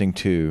adjusting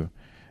to,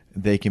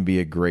 they can be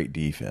a great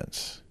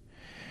defense.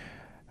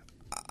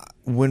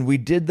 When we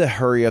did the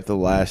hurry up the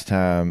last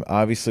time,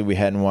 obviously we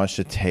hadn't watched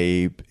the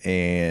tape,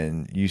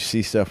 and you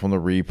see stuff on the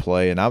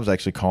replay, and I was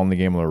actually calling the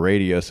game on the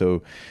radio,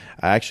 so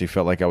I actually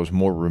felt like I was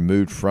more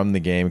removed from the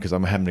game because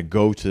I'm having to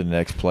go to the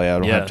next play. I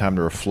don't have time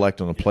to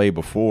reflect on the play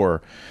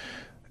before.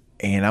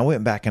 And I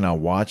went back and I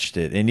watched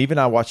it, and even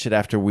I watched it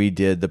after we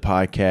did the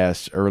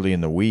podcast early in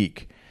the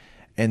week,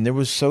 and there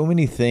was so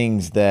many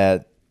things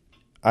that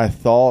I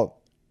thought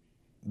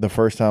the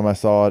first time I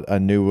saw it, I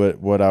knew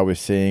what I was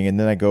seeing, and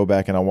then I go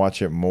back and I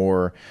watch it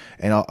more,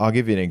 and I'll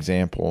give you an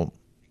example.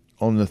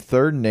 On the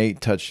 3rd and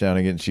 8 touchdown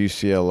against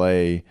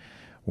UCLA,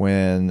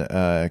 when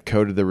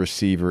Coda, the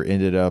receiver,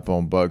 ended up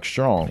on Bug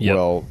Strong. Yep.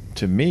 Well,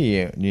 to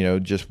me,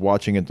 just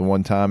watching it the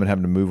one time and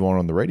having to move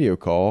on the radio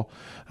call,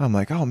 I'm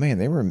like, oh man,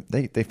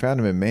 they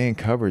found him in man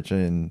coverage,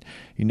 and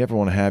you never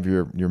want to have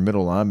your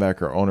middle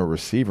linebacker on a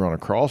receiver on a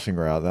crossing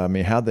route. I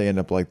mean, how'd they end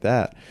up like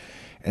that?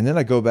 And then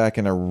I go back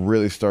and I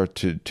really start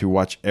to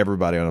watch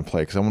everybody on a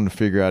play, because I want to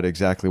figure out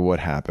exactly what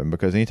happened.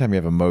 Because anytime you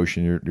have a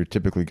motion, you're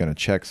typically going to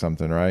check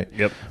something, right?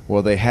 Yep.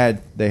 Well, they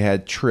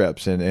had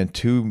trips, and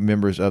 2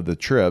 members of the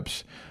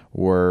trips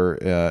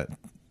were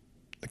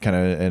kind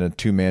of in a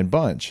 2-man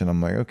bunch, and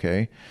I'm like,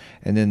 okay.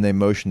 And then they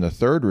motioned the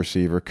 3rd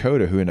receiver,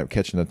 Coda, who ended up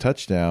catching the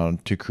touchdown,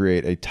 to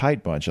create a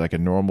tight bunch, like a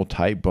normal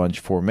tight bunch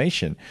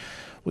formation.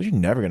 Well, you're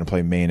never going to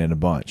play man in a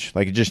bunch.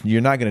 Like,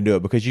 you're not going to do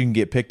it, because you can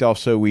get picked off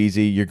so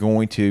easy. You're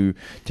going to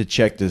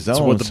check the zone.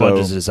 That's what the bunch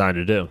is designed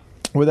to do.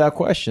 Without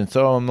question.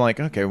 So I'm like,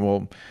 okay,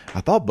 well,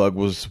 I thought Bug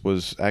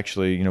was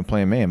actually,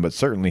 playing man, but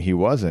certainly he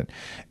wasn't.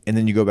 And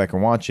then you go back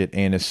and watch it,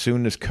 and as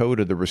soon as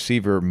Coda, the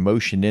receiver,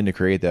 motioned in to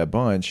create that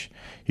bunch,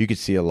 you could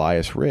see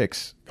Elias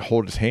Ricks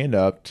hold his hand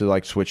up to,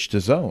 like, switch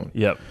to zone.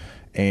 Yep.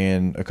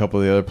 And a couple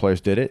of the other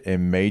players did it,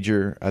 and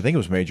I think it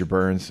was Major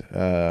Burns,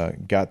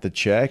 got the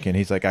check, and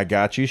he's like, I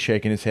got you,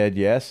 shaking his head,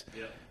 yes.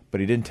 Yep.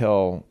 But he didn't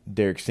tell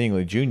Derek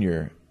Stingley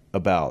Jr.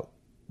 about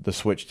the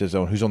switch to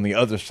zone, who's on the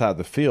other side of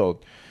the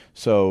field.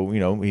 So,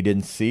 he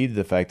didn't see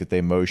the fact that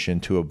they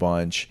motioned to a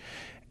bunch.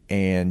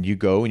 And you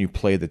go and you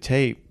play the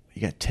tape,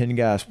 you got 10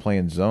 guys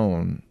playing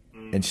zone,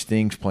 and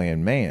Sting's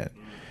playing man.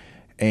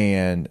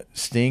 And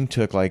Sting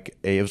took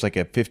it was like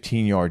a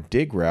 15-yard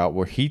dig route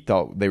where he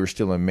thought they were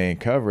still in man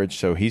coverage,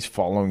 so he's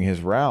following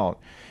his route.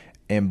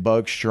 And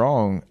Bug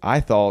Strong, I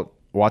thought,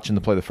 watching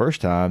the play the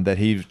first time, that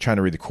he was trying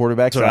to read the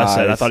quarterback's eyes. That's what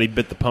I said. I thought he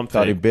bit the pump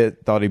fake.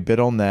 Thought he bit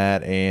on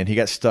that, and he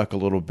got stuck a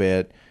little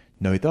bit.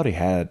 No, he thought he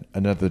had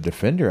another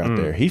defender out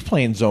there. He's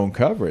playing zone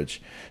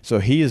coverage. So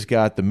he has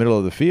got the middle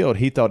of the field.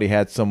 He thought he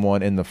had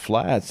someone in the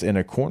flats in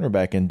a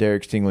cornerback in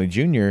Derek Stingley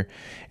Jr.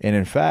 And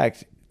in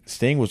fact,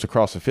 Sting was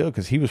across the field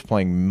because he was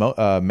playing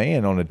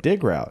man on a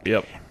dig route.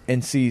 Yep.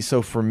 And see,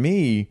 so for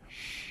me,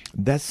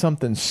 that's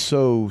something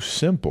so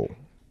simple.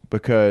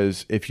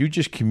 Because if you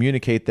just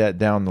communicate that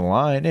down the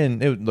line,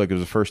 and it was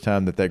the first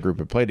time that group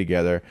had played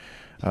together.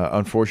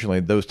 Unfortunately,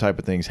 those type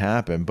of things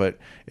happen. But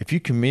if you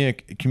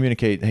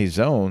communicate, hey,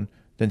 zone,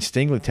 then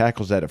Stingley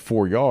tackles that at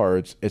 4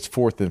 yards. It's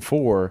 4th and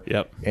 4,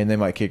 yep. And they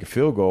might kick a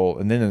field goal,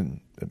 and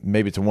then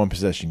maybe it's a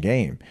one-possession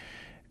game.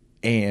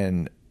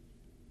 And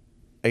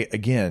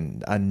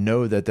again, I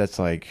know that's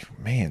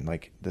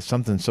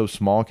something so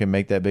small can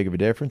make that big of a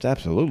difference.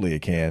 Absolutely,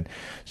 it can.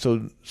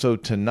 So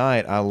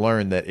tonight I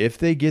learned that if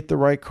they get the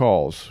right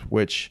calls,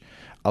 which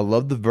I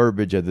love the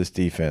verbiage of this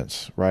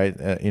defense, right?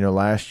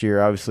 Last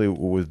year, obviously,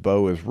 with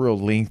Bo, it was real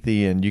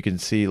lengthy, and you can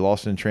see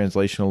lost in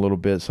translation a little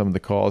bit, some of the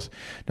calls.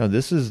 Now,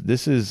 this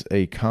is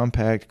a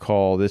compact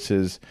call. This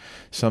is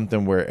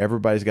something where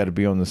everybody's got to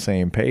be on the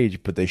same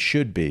page, but they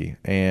should be.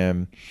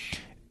 And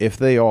if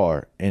they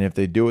are, and if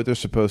they do what they're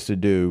supposed to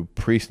do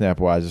pre-snap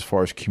wise, as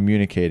far as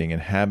communicating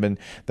and having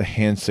the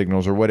hand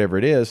signals or whatever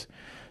it is,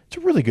 it's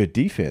a really good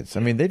defense. I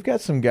mean, they've got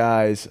some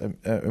guys,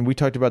 and we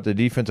talked about the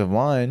defensive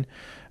line.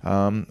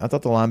 I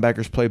thought the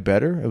linebackers played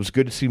better. It was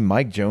good to see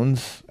Mike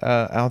Jones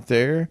out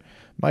there.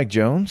 Mike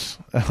Jones.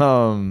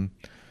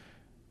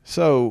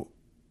 So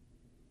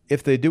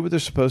if they do what they're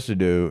supposed to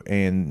do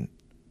and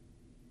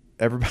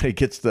everybody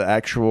gets the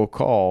actual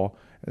call,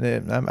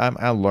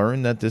 I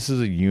learned that this is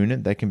a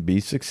unit that can be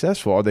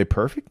successful. Are they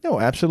perfect?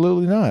 No,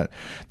 absolutely not.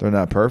 They're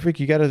not perfect.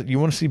 You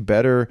want to see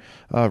better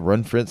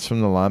run fits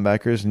from the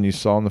linebackers than you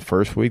saw in the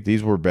first week.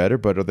 These were better,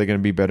 but are they going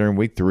to be better in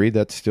week 3?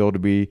 That's still to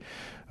be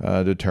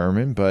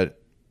determined. But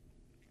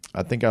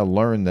I think I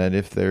learned that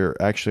if they're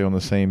actually on the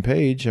same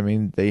page, I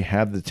mean, they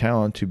have the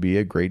talent to be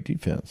a great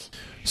defense.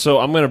 So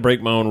I'm going to break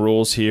my own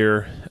rules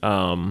here.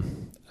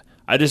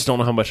 I just don't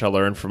know how much I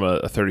learned from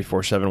a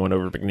 34-7 win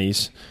over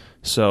McNeese.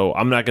 So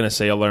I'm not going to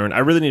say I learned. I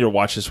really need to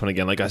watch this one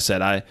again. Like I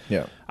said,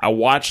 I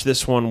watched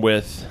this one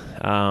with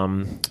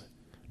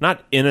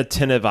not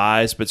inattentive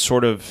eyes, but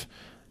sort of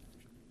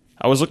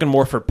I was looking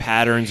more for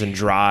patterns and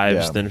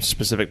drives than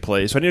specific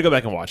plays. So I need to go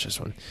back and watch this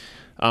one.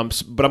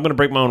 But I'm going to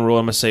break my own rule.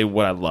 I'm going to say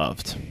what I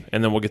loved,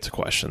 and then we'll get to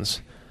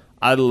questions.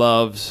 I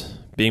loved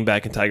being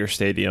back in Tiger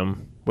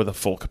Stadium with a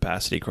full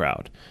capacity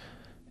crowd.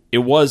 It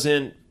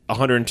wasn't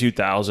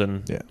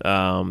 102,000.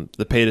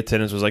 The paid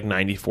attendance was like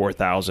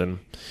 94,000.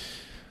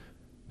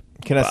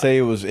 Can I say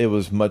it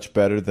was much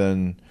better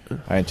than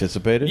I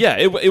anticipated? Yeah,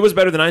 it was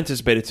better than I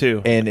anticipated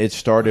too. And it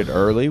started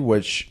early,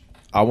 which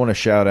I want to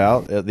shout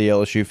out at the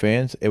LSU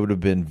fans. It would have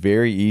been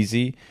very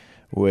easy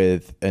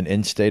with an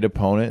in-state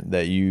opponent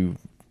that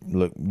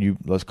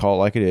let's call it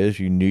like it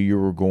is. You knew you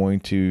were going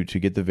to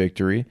get the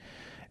victory,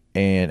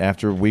 and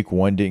after week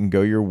 1 didn't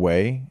go your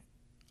way.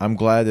 I'm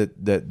glad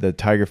that the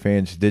Tiger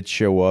fans did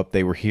show up.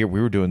 They were here. We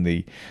were doing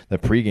the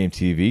pregame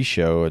TV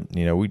show.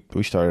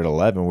 We started at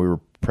 11. We were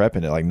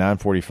prepping at like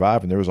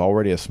 9:45, and there was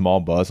already a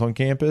small buzz on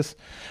campus.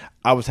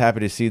 I was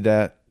happy to see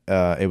that.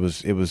 It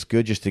was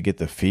good just to get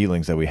the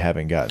feelings that we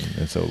haven't gotten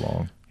in so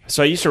long.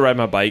 So I used to ride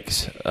my bike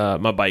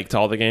to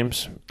all the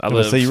games.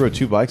 So you rode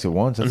 2 bikes at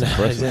once. That's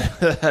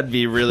impressive. That'd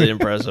be really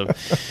impressive.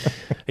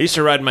 I used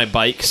to ride my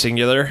bike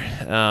singular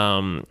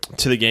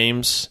to the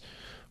games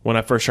when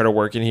I first started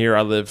working here.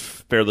 I live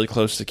fairly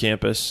close to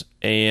campus,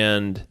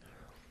 and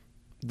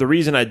the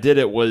reason I did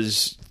it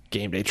was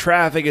game day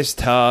traffic is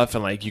tough,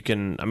 and I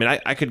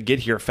could get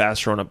here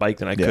faster on a bike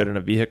than I could in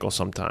a vehicle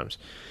sometimes.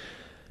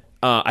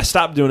 I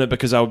stopped doing it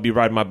because I would be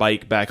riding my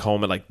bike back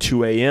home at like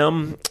 2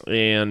 a.m.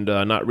 and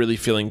not really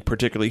feeling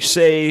particularly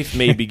safe,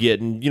 maybe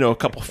getting, a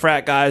couple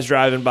frat guys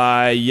driving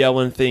by,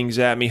 yelling things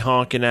at me,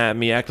 honking at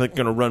me, acting like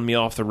they're going to run me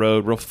off the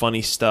road, real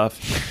funny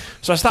stuff.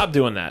 So I stopped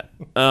doing that.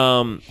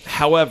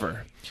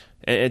 However,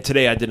 and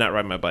today I did not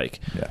ride my bike.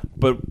 Yeah.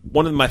 But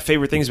one of my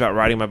favorite things about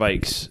riding my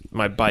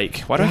bike.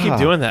 Why do I keep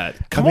doing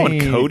that? Come on,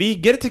 Cody.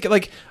 Get it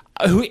together.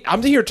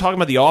 I'm here talking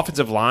about the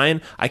offensive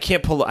line. I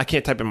can't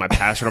type in my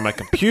password on my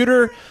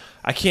computer.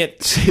 I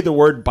can't say the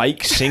word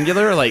bike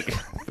singular.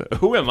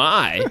 Who am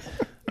I?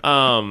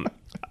 I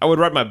would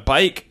ride my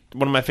bike.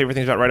 One of my favorite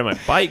things about riding my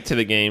bike to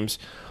the games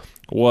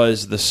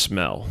was the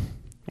smell.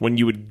 When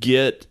you would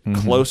get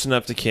close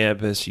enough to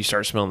campus, you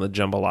start smelling the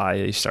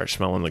jambalaya, you start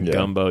smelling the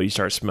gumbo, you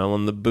start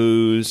smelling the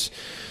booze,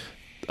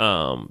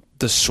 the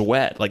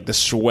sweat, game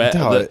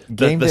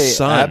the day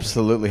sun.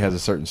 Absolutely has a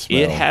certain smell.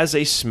 It has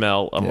a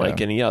smell unlike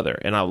any other,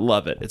 and I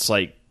love it. It's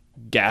like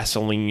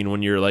gasoline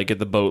when you're at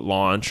the boat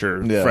launch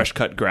or fresh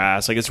cut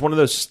grass. It's one of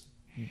those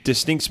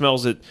distinct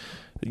smells that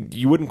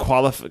you wouldn't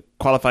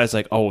qualify as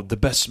like, oh, the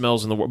best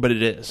smells in the world, but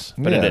it is.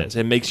 But it is.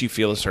 It makes you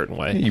feel a certain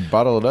way. You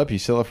bottle it up, you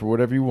sell it for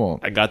whatever you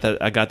want. I got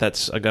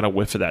a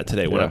whiff of that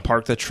today. When I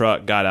parked the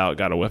truck, got out,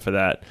 got a whiff of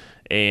that,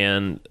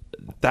 and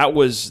that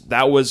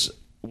was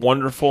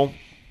wonderful.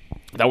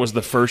 That was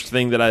the first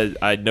thing that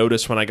I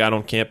noticed when I got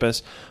on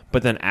campus.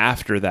 But then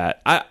after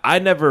that, I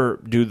never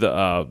do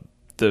the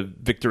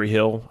Victory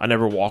Hill. I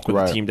never walk with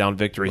the team down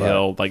Victory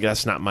Hill. Like,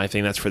 that's not my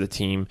thing. That's for the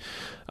team.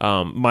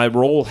 My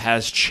role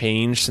has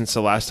changed since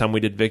the last time we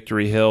did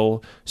Victory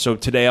Hill. So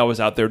today I was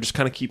out there just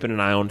kind of keeping an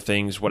eye on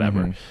things, whatever.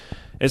 Mm-hmm.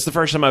 It's the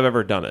first time I've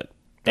ever done it.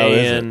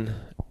 And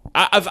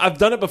I've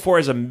done it before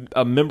as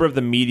a member of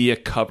the media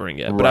covering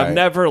it, but I've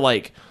never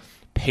like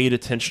paid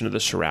attention to the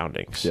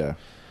surroundings. Yeah.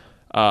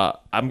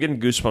 I'm getting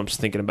goosebumps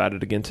thinking about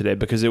it again today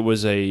because it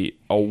was a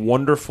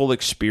wonderful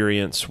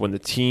experience when the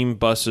team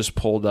buses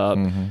pulled up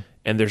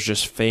and there's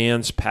just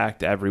fans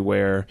packed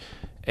everywhere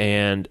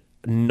and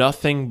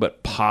nothing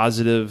but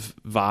positive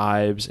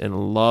vibes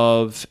and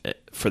love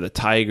for the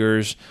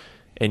Tigers.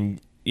 And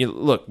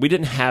look, we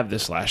didn't have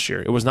this last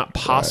year. It was not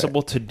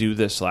possible to do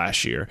this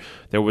last year.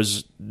 There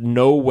was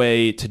no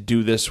way to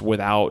do this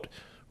without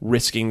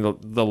risking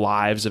the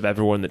lives of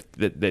everyone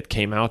that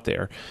came out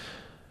there.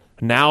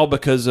 Now,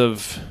 because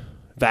of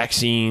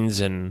vaccines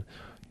and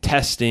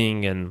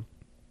testing and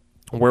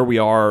where we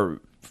are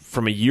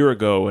from a year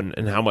ago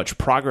and how much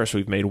progress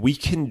we've made, we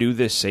can do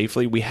this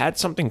safely. We had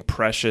something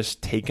precious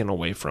taken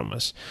away from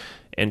us.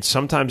 And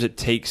sometimes it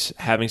takes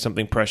having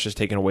something precious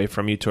taken away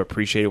from you to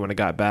appreciate it when it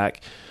got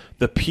back.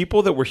 The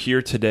people that were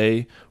here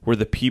today were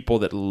the people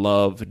that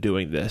love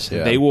doing this.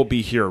 Yeah. They will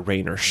be here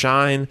rain or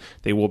shine.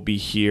 They will be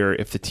here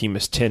if the team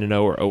is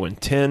 10-0 or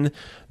 0-10.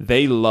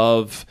 They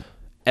love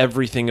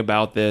everything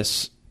about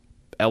this,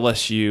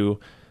 LSU,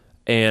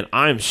 and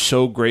I'm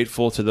so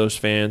grateful to those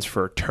fans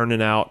for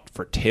turning out,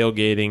 for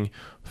tailgating,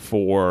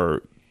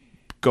 for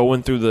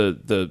going through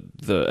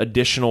the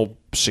additional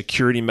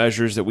security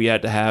measures that we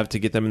had to have to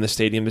get them in the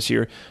stadium this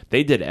year.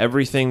 They did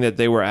everything that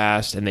they were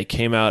asked, and they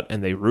came out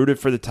and they rooted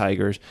for the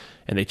Tigers,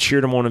 and they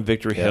cheered them on in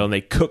Victory Hill, and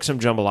they cooked some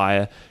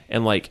jambalaya,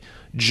 and like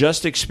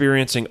just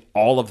experiencing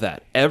all of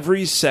that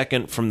every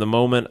second from the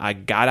moment I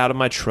got out of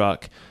my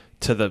truck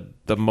to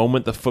the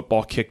moment the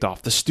football kicked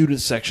off, the student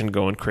section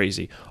going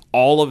crazy.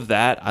 All of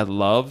that I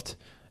loved,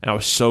 and I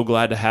was so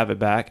glad to have it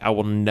back. I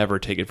will never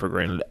take it for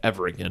granted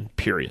ever again,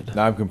 period.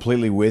 No, I'm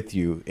completely with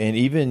you. And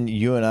even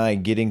you and I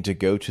getting to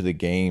go to the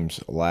games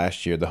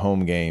last year, the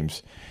home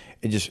games,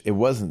 it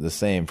wasn't the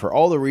same for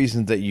all the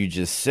reasons that you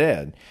just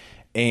said.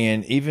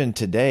 And even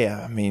today,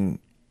 I mean,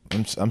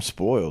 I'm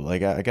spoiled.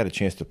 Like I got a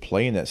chance to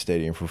play in that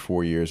stadium for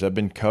 4 years. I've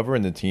been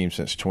covering the team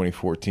since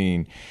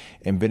 2014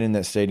 and been in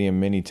that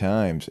stadium many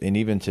times. And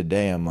even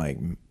today, I'm like,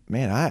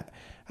 man,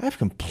 I've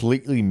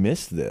completely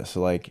missed this.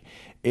 Like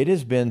it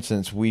has been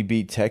since we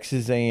beat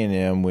Texas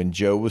A&M when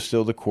Joe was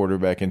still the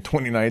quarterback in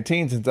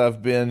 2019 since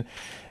I've been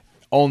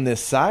on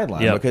this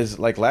sideline. Yep. Because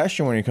like last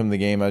year when you come to the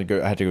game, I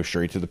had to go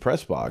straight to the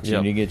press box. Yep.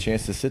 And you get a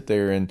chance to sit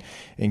there and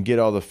get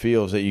all the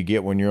feels that you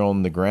get when you're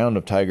on the ground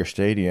of Tiger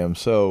Stadium.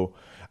 So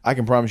I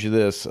can promise you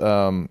this,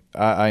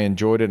 I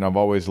enjoyed it and I've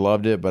always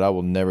loved it, but I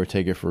will never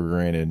take it for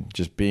granted,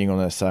 just being on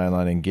that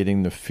sideline and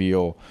getting the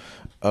feel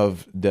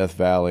of Death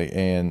Valley.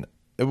 And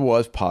it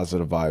was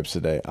positive vibes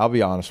today. I'll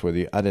be honest with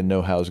you. I didn't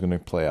know how it was going to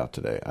play out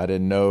today. I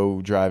didn't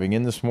know driving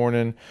in this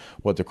morning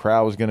what the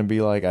crowd was going to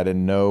be like. I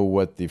didn't know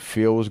what the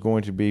feel was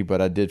going to be, but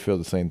I did feel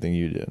the same thing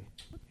you did.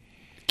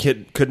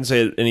 Couldn't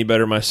say it any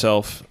better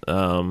myself.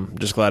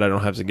 Just glad I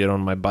don't have to get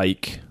on my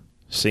bike,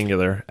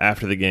 singular,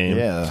 after the game.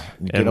 Yeah,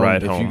 and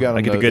ride home.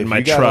 I get to get in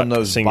my truck,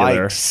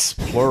 singular. Bikes,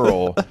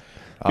 plural.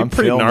 I'm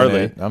pretty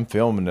gnarly. I'm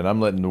filming it.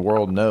 I'm letting the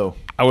world know.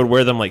 I would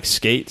wear them like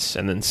skates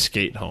and then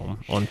skate home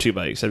on 2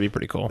 bikes. That'd be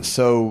pretty cool.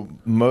 So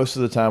most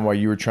of the time while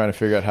you were trying to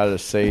figure out how to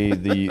say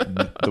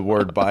the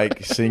word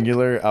bike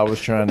singular, I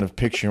was trying to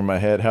picture in my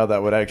head how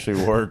that would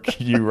actually work.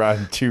 You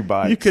riding 2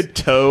 bikes. You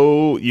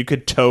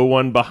could tow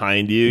one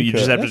behind you. You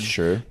just have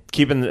to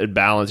keep it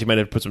balanced. You might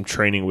have to put some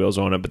training wheels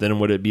on it, but then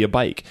would it be a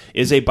bike?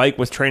 Is a bike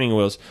with training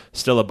wheels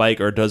still a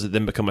bike, or does it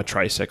then become a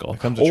tricycle? It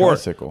becomes a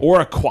tricycle.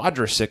 Or a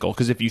quadricycle,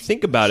 because if you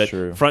think about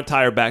it, front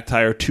tire, back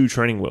tire, 2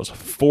 training wheels,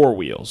 4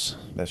 wheels.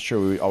 That's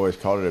true. We always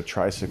called it a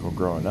tricycle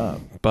growing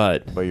up.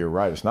 But you're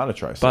right. It's not a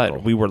tricycle.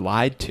 But we were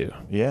lied to.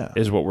 Yeah.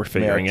 Is what we're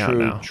figuring out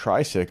now. A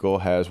tricycle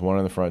has 1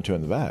 in the front, 2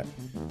 in the back.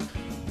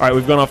 All right,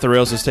 we've gone off the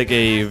rails. Let's take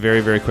a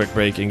very, very quick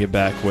break and get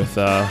back with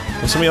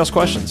some of y'all's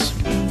questions.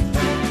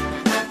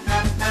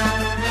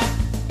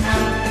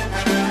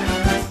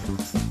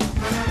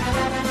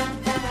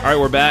 All right,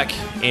 we're back,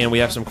 and we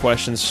have some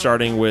questions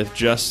starting with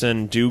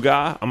Justin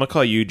Dugas. I'm going to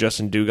call you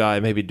Justin Dugas.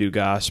 It may be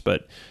Dugas,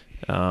 but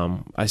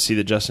I see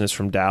that Justin is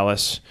from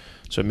Dallas,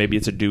 so maybe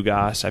it's a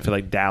Dugas. I feel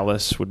like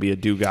Dallas would be a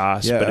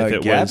Dugas. Yeah, but if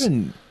it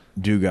Gavin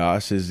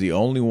Dugas is the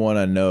only one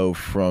I know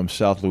from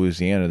South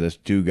Louisiana that's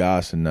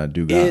Dugas and not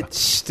Dugas. It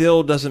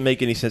still doesn't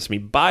make any sense to me.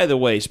 By the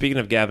way, speaking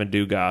of Gavin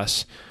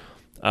Dugas,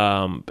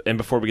 and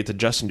before we get to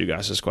Justin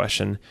Dugas'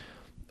 question,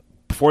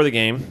 before the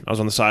game, I was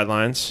on the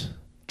sidelines.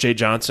 Jay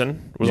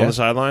Johnson was on the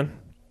sideline.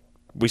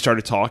 we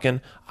started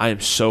talking, I am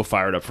so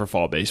fired up for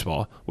fall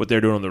baseball. What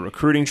they're doing on the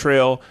recruiting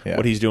trail,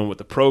 what he's doing with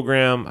the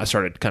program. I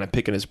started kind of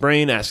picking his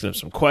brain, asking him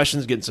some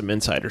questions, getting some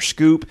insider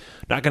scoop.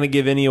 Not going to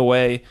give any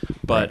away,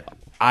 but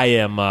I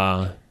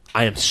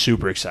am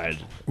super excited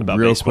about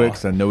Real baseball. quick,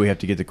 because I know we have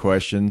to get to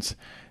questions.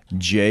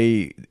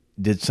 Jay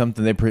did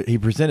something. He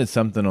presented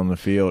something on the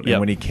field, and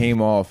when he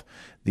came off,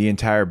 the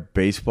entire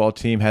baseball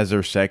team has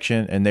their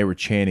section, and they were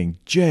chanting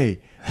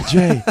Jay,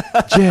 Jay,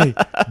 Jay,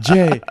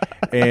 Jay,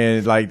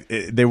 and like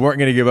they weren't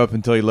going to give up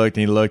until he looked,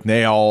 and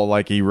they all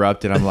like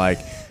erupted. I'm like,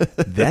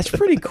 that's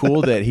pretty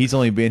cool that he's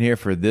only been here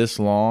for this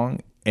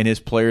long, and his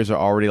players are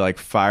already like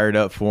fired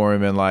up for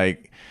him, and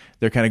like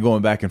they're kind of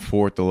going back and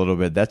forth a little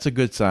bit. That's a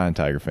good sign,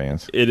 Tiger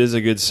fans. It is a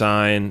good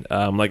sign.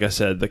 Like I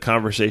said, the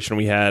conversation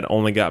we had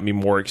only got me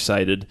more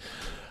excited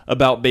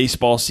about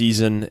baseball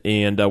season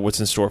and what's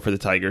in store for the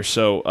Tigers.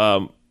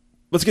 So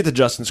let's get to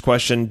Justin's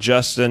question.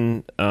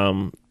 Justin,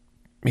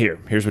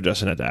 here's what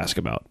Justin had to ask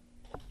about.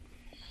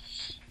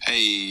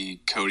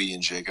 Hey, Cody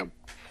and Jacob.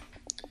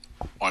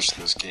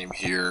 Watching this game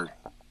here.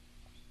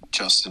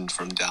 Justin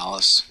from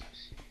Dallas.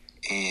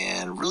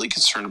 And really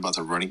concerned about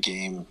the running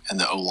game and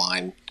the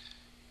O-line.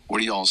 What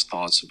are y'all's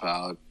thoughts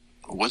about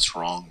what's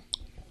wrong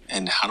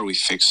and how do we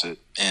fix it?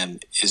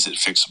 And is it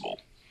fixable?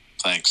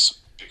 Thanks.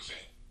 Big fan.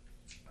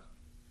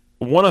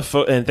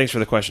 And thanks for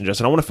the question,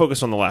 Justin. I want to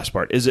focus on the last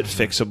part. Is it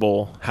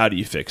fixable? How do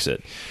you fix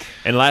it?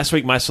 And last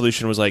week, my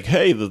solution was like,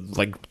 hey,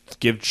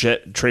 give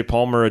Trey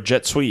Palmer a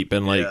jet sweep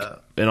and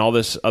and all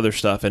this other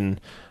stuff. And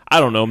I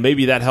don't know,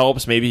 maybe that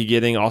helps. Maybe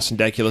getting Austin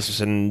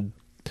Deculus and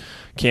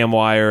Cam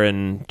Wire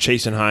and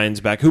Chasen Hines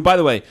back. Who, by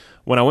the way,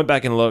 when I went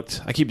back and looked,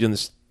 I keep doing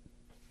this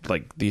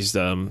like these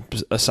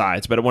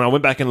asides, but when I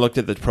went back and looked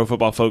at the Pro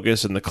Football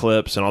Focus and the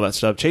clips and all that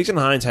stuff, Chasen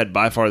Hines had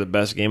by far the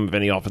best game of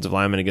any offensive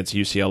lineman against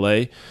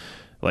UCLA.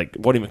 Like,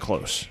 wasn't even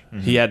close. Mm-hmm.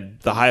 He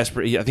had the highest.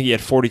 I think he had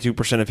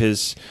 42% of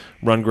his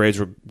run grades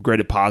were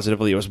graded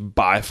positively. It was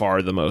by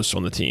far the most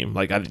on the team.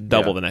 Like, I'd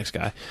double the next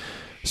guy.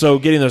 So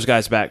getting those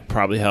guys back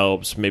probably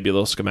helps. Maybe a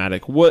little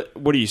schematic. What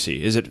do you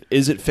see? Is it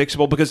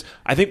fixable? Because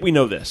I think we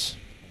know this.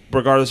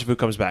 Regardless of who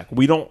comes back,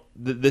 we don't.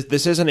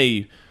 This isn't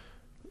a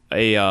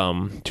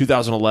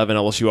 2011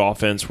 LSU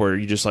offense where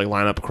you just like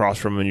line up across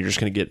from them and you're just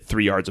going to get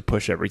 3 yards of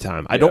push every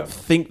time. I don't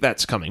think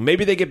that's coming.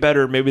 Maybe they get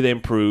better. Maybe they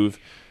improve.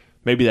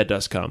 Maybe that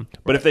does come.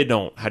 But if they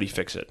don't, how do you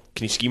fix it?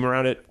 Can you scheme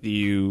around it?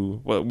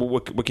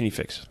 What can you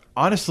fix?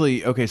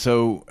 Honestly, okay,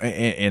 so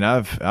and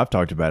I've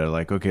talked about it.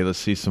 Like, okay, let's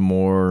see some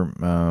more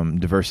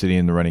diversity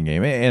in the running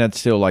game, and I'd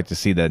still like to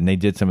see that. And they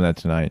did some of that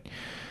tonight.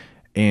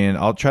 And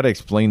I'll try to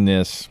explain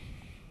this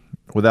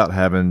without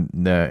having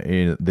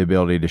the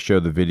ability to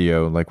show the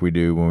video like we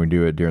do when we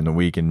do it during the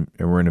week, and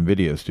we're in a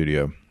video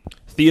studio.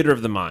 Theater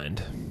of the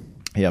mind.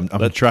 Yeah, I'm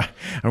going to try.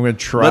 I'm going to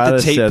try let the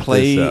to tape set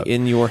play this up.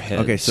 in your head.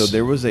 Okay, so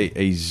there was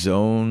a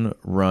zone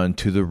run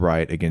to the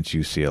right against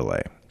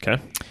UCLA. Okay,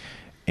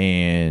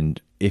 and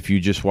if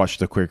you just watch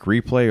the quick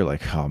replay, you're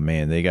like, oh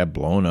man, they got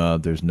blown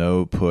up. There's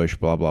no push.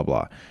 Blah blah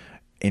blah.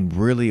 And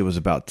really, it was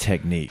about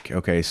technique.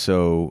 Okay,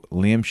 so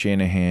Liam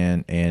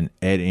Shanahan and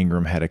Ed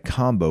Ingram had a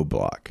combo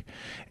block,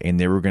 and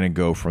they were going to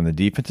go from the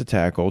defensive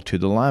tackle to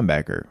the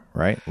linebacker,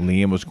 right?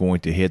 Liam was going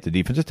to hit the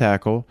defensive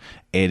tackle.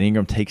 Ed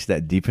Ingram takes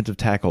that defensive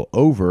tackle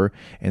over,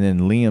 and then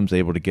Liam's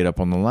able to get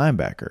up on the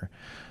linebacker.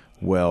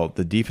 Well,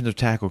 the defensive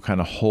tackle kind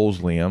of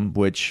holds Liam,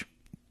 which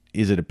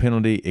is it a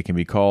penalty? It can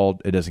be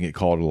called. It doesn't get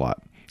called a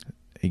lot.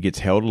 He gets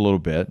held a little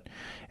bit,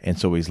 and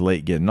so he's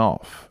late getting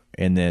off.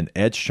 And then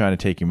Ed's trying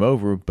to take him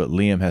over, but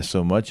Liam has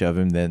so much of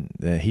him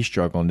that he's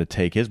struggling to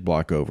take his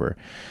block over.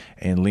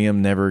 And Liam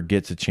never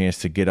gets a chance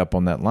to get up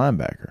on that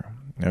linebacker,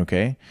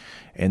 okay?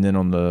 And then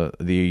on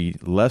the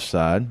left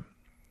side,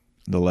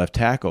 the left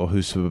tackle,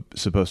 who's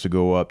supposed to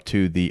go up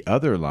to the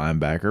other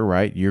linebacker,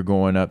 right? You're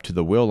going up to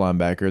the will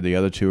linebacker. The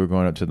other two are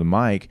going up to the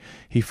Mike.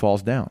 He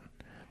falls down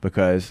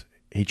because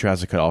he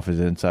tries to cut off his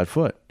inside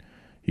foot.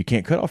 You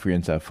can't cut off your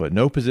inside foot.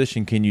 No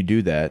position can you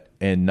do that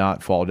and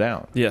not fall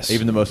down. Yes.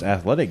 Even the most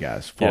athletic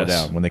guys fall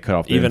down when they cut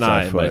off their Even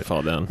inside I foot. might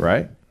fall down.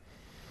 Right?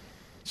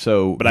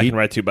 So, but I can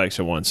ride 2 bikes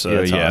at once.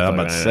 So yeah, I'm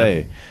about to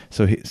say.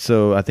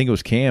 So I think it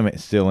was Cam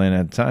still in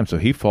at the time. So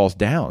he falls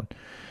down.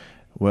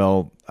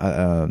 Well,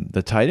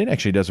 the tight end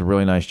actually does a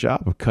really nice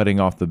job of cutting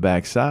off the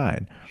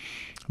backside.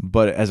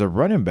 But as a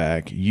running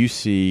back, you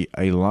see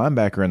a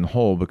linebacker in the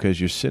hole because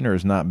your center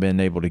has not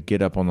been able to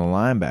get up on the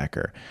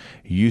linebacker.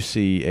 You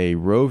see a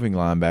roving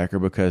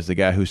linebacker because the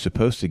guy who's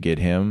supposed to get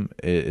him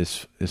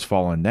is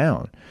falling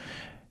down.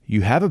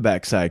 You have a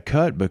backside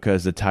cut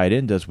because the tight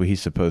end does what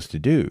he's supposed to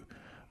do.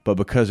 But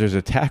because there's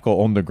a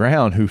tackle on the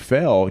ground who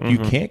fell, you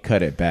can't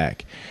cut it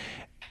back.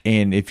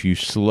 And if you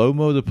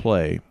slow-mo the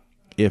play,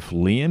 if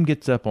Liam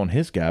gets up on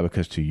his guy,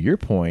 because to your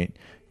point,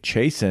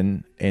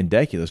 Chasen and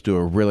Deculus do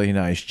a really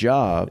nice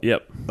job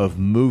of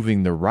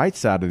moving the right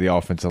side of the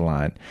offensive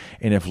line.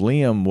 And if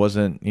Liam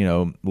wasn't,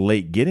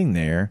 late getting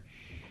there,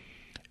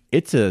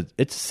 it's a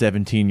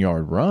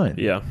 17-yard run.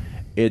 Yeah.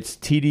 it's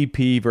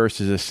TDP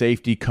versus a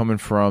safety coming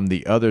from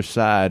the other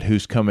side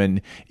who's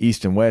coming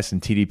east and west,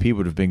 and TDP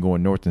would have been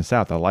going north and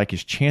south. I like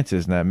his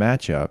chances in that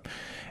matchup.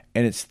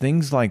 And it's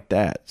things like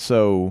that.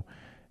 So,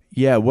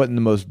 yeah, it wasn't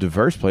the most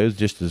diverse play. It was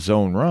just a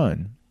zone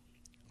run.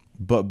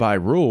 But by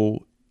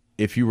rule,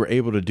 if you were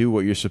able to do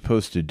what you're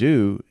supposed to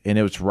do, and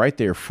it was right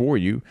there for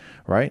you,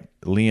 right?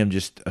 Liam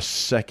just a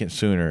second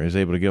sooner is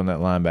able to get on that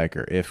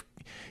linebacker. If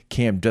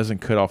Cam doesn't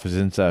cut off his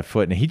inside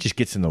foot and he just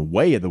gets in the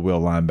way of the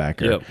will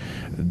linebacker,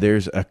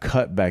 there's a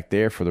cut back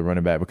there for the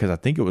running back, because I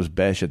think it was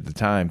Besh at the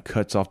time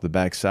cuts off the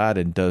backside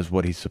and does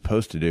what he's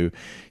supposed to do,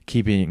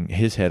 keeping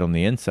his head on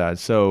the inside.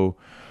 So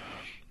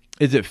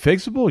is it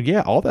fixable?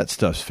 Yeah, all that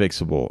stuff's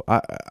fixable.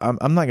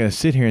 I'm not going to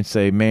sit here and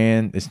say,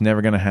 man, it's never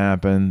going to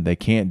happen. They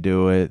can't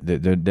do it. They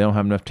don't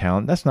have enough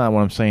talent. That's not what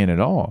I'm saying at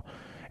all.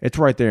 It's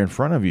right there in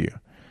front of you.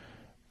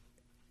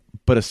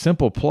 But a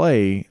simple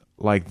play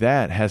like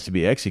that has to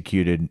be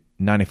executed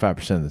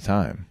 95% of the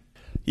time.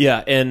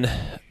 Yeah, and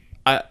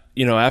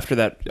after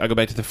that, I go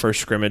back to the first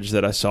scrimmage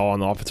that I saw on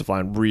the offensive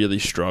line really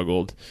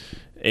struggled.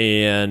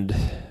 And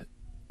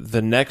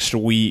the next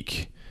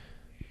week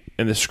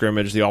in the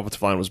scrimmage, the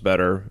offensive line was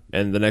better,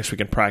 and the next week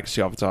in practice,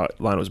 the offensive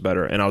line was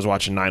better, and I was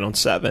watching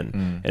 9-on-7,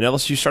 and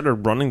LSU started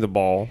running the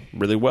ball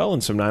really well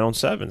in some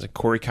 9-on-7s, and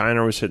Corey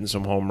Kiner was hitting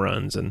some home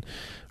runs, and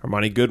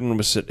Armani Goodwin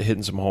was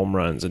hitting some home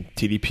runs, and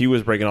TDP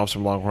was breaking off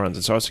some long runs,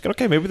 and so I was thinking,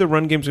 okay, maybe the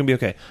run game's going to be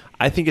okay.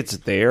 I think it's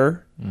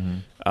there.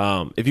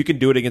 If you can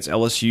do it against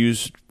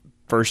LSU's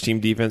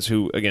first-team defense,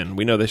 who, again,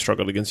 we know they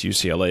struggled against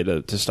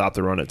UCLA to stop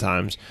the run at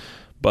times,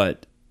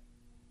 but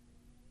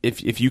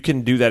if you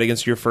can do that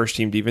against your first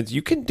team defense,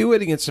 you can do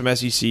it against some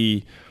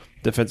SEC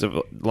defensive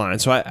line.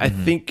 So I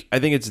think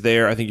it's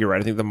there. I think you're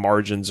right. I think the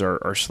margins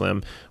are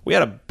slim. We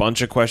had a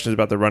bunch of questions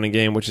about the running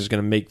game, which is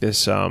going to make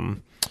this it's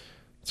going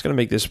to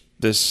make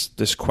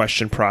this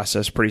question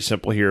process pretty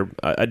simple here.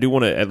 I do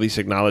want to at least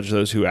acknowledge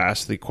those who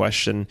asked the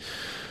question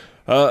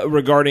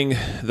regarding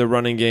the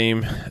running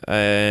game.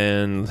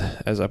 And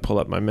as I pull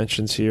up my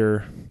mentions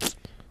here,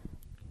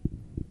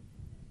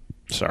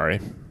 sorry.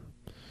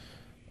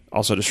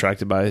 Also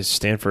distracted by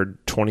Stanford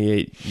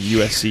 28,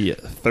 USC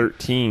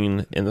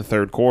 13 in the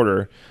third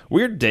quarter.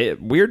 Weird day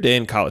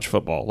in college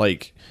football.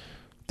 Like,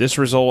 this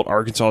result,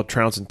 Arkansas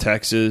trouncing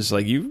Texas.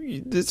 Like,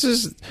 this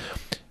is.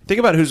 Think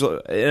about who's,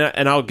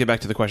 and I'll get back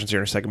to the questions here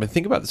in a second. But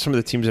think about some of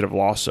the teams that have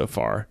lost so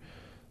far.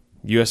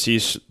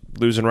 USC's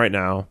losing right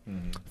now.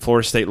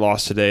 Florida State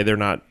lost today. They're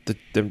not the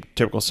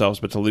typical selves,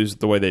 but to lose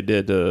the way they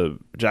did to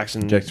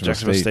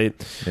Jacksonville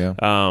State. Yeah.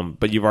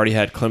 But you've already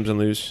had Clemson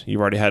lose.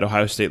 You've already had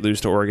Ohio State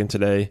lose to Oregon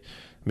today.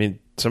 I mean,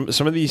 some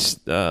of these.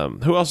 Who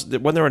else?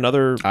 Wasn't there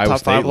another Iowa top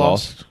State 5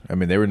 loss? lost. I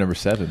mean, they were number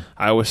 7.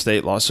 Iowa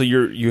State lost. So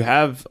you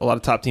have a lot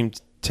of top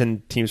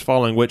 10 teams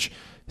falling, which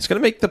is going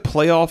to make the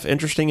playoff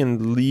interesting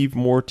and leave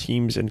more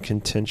teams in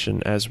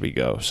contention as we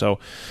go. So,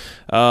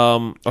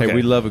 okay. Hey,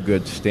 we love a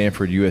good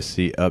Stanford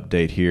USC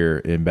update here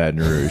in Baton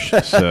Rouge.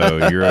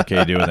 So you're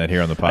okay doing that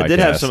here on the podcast. I did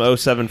have some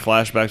 07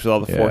 flashbacks with all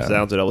the fourth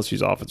downs that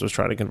LSU's offense was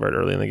trying to convert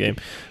early in the game.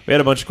 We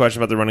had a bunch of questions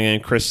about the running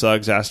game. Chris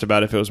Suggs asked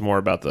about if it was more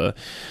about the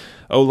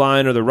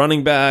O-line or the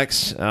running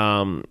backs.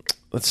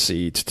 Let's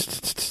see.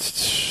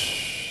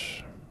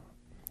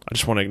 I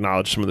just want to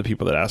acknowledge some of the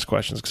people that asked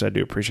questions because I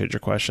do appreciate your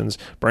questions.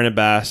 Brandon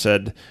Bass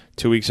said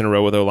 2 weeks in a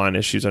row with O-line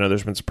issues. I know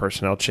there's been some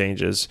personnel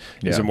changes.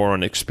 Is it more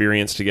on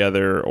experience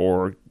together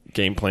or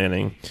game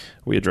planning?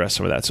 We addressed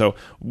some of that. So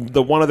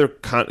the one other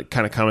kind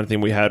of common theme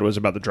we had was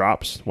about the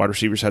drops. Wide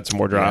receivers had some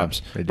more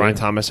drops. Yeah, Brian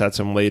Thomas had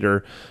some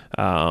later.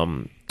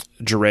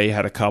 Jure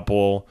had a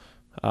couple.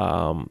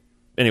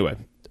 Anyway,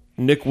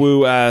 Nick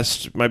Wu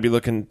asked, might be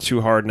looking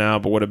too hard now,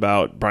 but what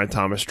about Brian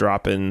Thomas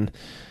dropping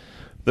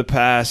the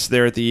pass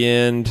there at the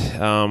end?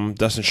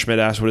 Dustin Schmidt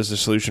asked, what is the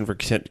solution for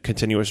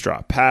continuous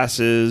drop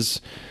passes?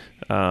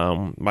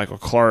 Michael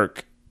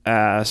Clark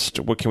asked,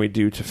 what can we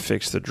do to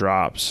fix the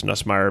drops?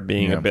 Nussmeier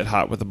being a bit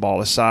hot with the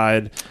ball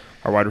aside.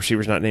 Our wide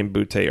receivers not named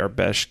Butte or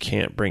Besh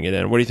can't bring it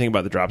in. What do you think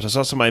about the drops? I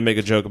saw somebody make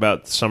a joke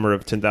about the summer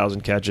of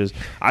 10,000 catches.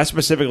 I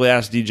specifically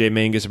asked DJ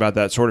Mangus about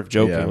that sort of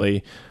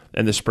jokingly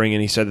in the spring,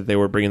 and he said that they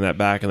were bringing that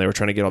back and they were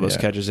trying to get all those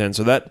catches in.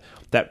 So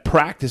that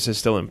practice is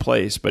still in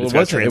place, but it's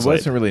got to translate. It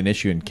wasn't really an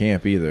issue in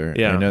camp either.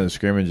 Yeah. I know the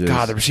scrimmages.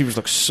 God, the receivers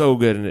look so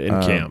good in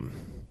camp.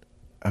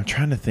 I'm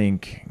trying to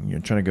think.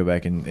 Trying to go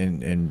back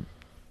and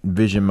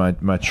vision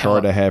my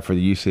chart I had for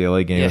the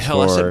UCLA game. Yeah,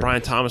 I said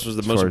Brian Thomas was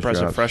the most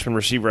impressive freshman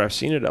receiver I've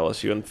seen at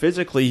LSU, and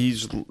physically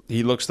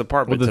he looks the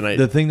part. But tonight,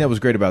 the thing that was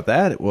great about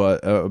that was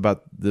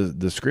about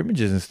the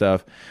scrimmages and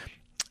stuff.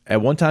 At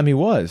one time he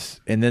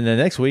was, and then the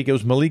next week it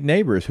was Malik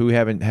Neighbors, who we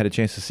haven't had a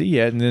chance to see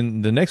yet, and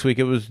then the next week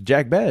it was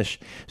Jack Besh.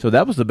 So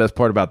that was the best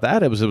part about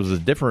that. It was a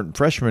different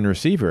freshman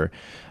receiver,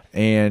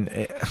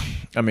 and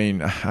I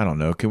mean, I don't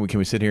know. Can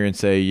we sit here and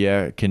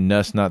say, can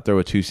Nuss not throw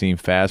a 2-seam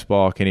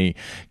fastball?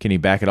 Can he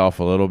back it off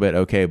a little bit?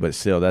 Okay, but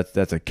still,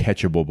 that's a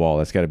catchable ball.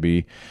 That's got to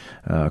be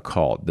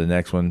caught. The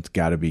next one's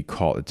got to be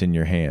caught. It's in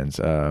your hands.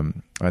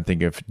 I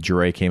think if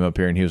Jure came up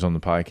here and he was on the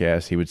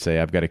podcast, he would say,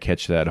 I've got to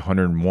catch that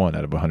 101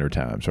 out of 100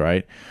 times,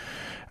 right?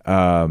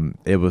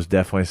 It was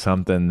definitely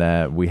something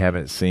that we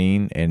haven't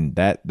seen, and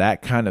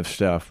that kind of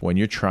stuff, when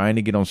you're trying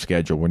to get on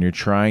schedule, when you're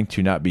trying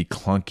to not be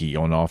clunky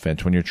on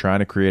offense, when you're trying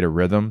to create a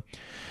rhythm,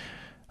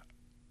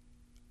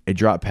 a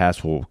drop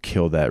pass will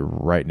kill that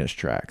right in its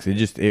tracks.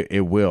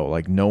 It will.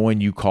 Like, knowing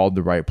you called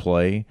the right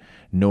play,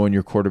 knowing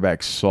your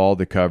quarterback saw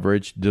the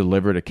coverage,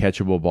 delivered a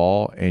catchable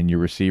ball, and your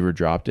receiver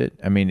dropped it.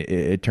 I mean,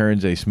 it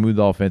turns a smooth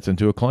offense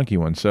into a clunky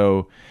one.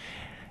 So,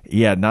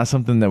 yeah, not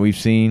something that we've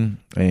seen,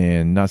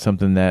 and not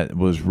something that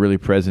was really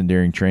present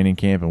during training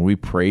camp. And we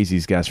praise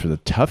these guys for the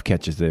tough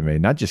catches they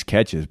made. Not just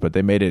catches, but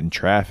they made it in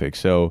traffic.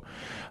 So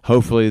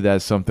hopefully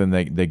that's something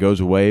that goes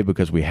away,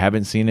 because we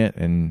haven't seen it.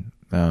 And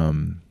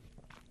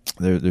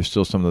there's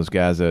still some of those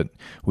guys that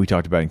we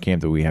talked about in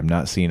camp that we have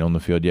not seen on the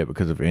field yet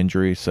because of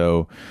injury.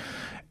 So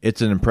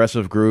it's an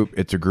impressive group.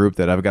 It's a group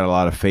that I've got a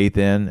lot of faith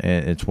in,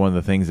 and it's one of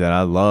the things that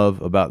I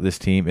love about this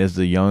team is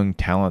the young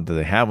talent that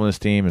they have on this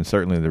team, and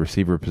certainly the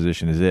receiver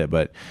position is it.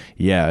 But,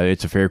 yeah,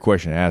 it's a fair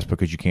question to ask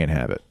because you can't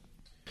have it.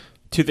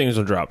 Two things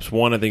on drops.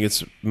 One, I think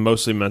it's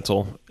mostly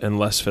mental and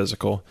less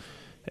physical.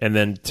 And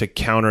then to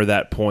counter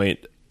that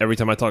point, every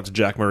time I talk to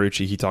Jack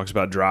Marucci, he talks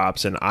about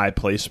drops and eye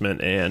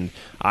placement and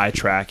eye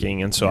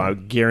tracking. And so I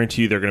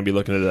guarantee you they're going to be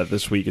looking at that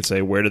this week and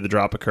say, where did the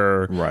drop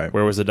occur? Right.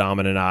 Where was the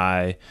dominant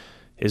eye?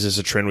 Is this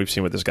a trend we've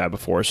seen with this guy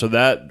before? So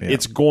that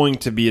it's going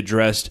to be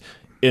addressed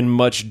in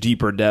much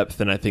deeper depth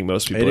than I think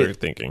most people are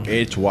thinking.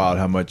 It's wild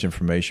how much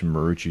information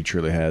Marucci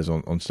truly has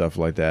on stuff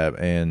like that.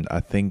 And I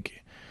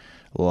think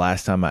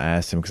last time I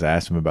asked him, because I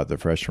asked him about the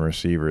freshman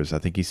receivers, I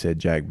think he said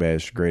Jack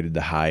Best graded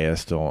the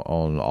highest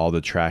on all the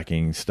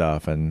tracking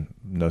stuff. And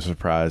no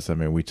surprise, I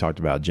mean, we talked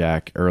about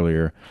Jack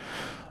earlier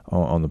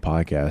on the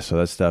podcast. So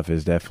that stuff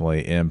is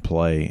definitely in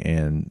play.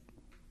 And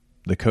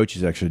the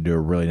coaches actually do a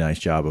really nice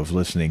job of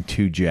listening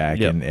to Jack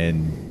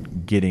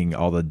and getting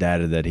all the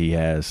data that he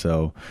has.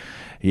 So,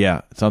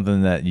 yeah,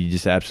 something that you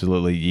just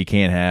absolutely you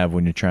can't have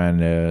when you're trying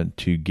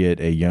to get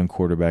a young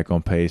quarterback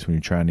on pace, when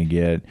you're trying to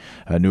get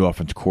a new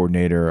offensive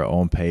coordinator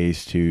on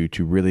pace to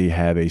really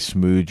have a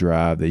smooth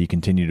drive that you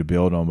continue to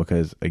build on,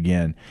 because,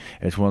 again,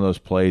 it's one of those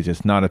plays.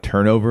 It's not a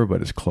turnover,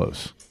 but it's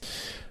close.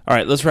 All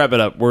right, let's wrap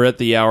it up. We're at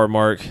the hour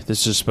mark.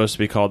 This is supposed to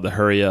be called the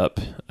hurry up.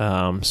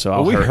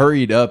 We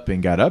hurried up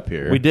and got up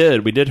here. We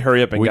did. We did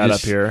hurry up and got up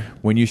here.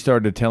 When you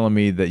started telling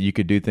me that you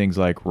could do things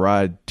like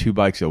ride 2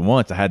 bikes at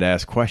once, I had to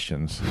ask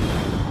questions.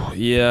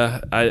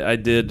 Yeah, I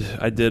did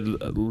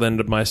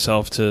lend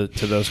myself to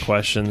those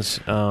questions.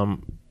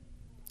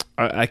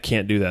 I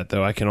can't do that,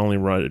 though. I can only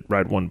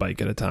ride 1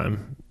 bike at a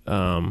time.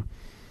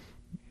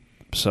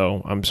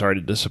 So I'm sorry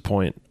to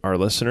disappoint our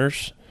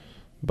listeners,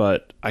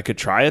 but I could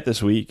try it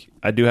this week.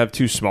 I do have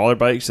 2 smaller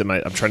bikes that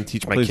I'm trying to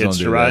teach my kids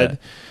to ride.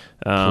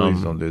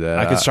 Please don't do that.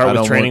 I could start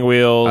with training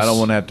wheels. I don't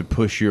want to have to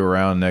push you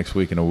around next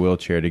week in a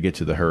wheelchair to get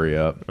to the hurry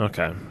up.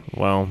 Okay.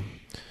 Well,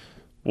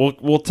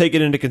 we'll take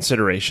it into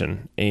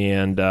consideration,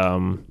 and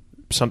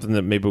something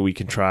that maybe we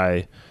can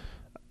try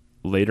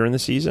later in the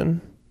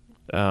season.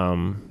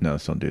 No,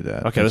 let's don't do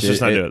that. Okay, let's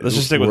just not do it. Let's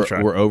just stick with the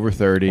truck. We're over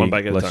 30. 1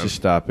 bike at a Let's time. just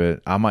stop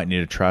it. I might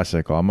need a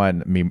tricycle. I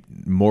might need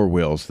more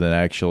wheels than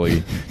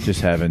actually just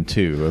having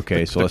 2.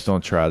 Okay, so let's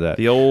don't try that.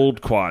 The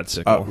old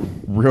quadcycle.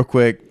 Real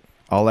quick,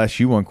 I'll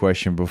ask you one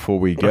question before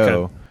we go.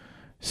 Okay.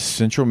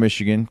 Central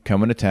Michigan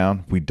coming to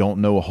town. We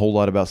don't know a whole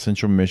lot about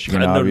Central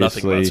Michigan, I know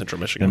obviously, nothing about Central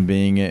Michigan. and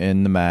being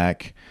in the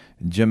MAC.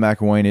 Jim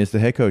McElwain is the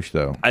head coach,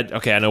 though. I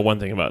know one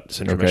thing about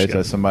Central Okay, Michigan. so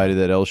that's somebody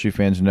that LSU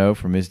fans know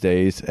from his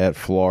days at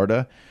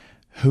Florida.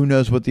 Who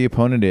knows what the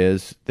opponent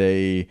is?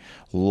 They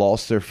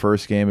lost their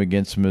first game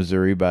against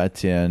Missouri by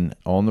 10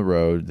 on the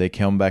road. They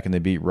come back and they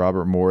beat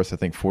Robert Morris, I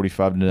think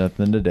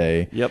 45-0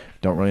 today. Yep.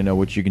 Don't really know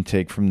what you can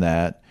take from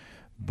that.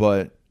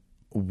 But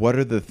what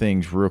are the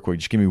things, real quick,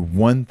 just give me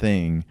one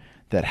thing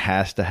that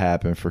has to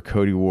happen for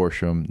Cody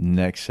Worsham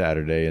next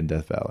Saturday in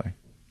Death Valley?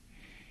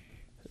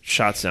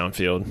 Shots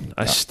downfield.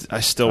 I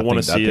still want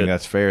to see it. I think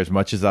that's fair. As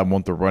much as I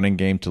want the running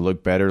game to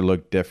look better,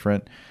 look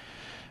different,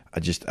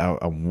 I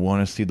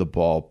want to see the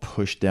ball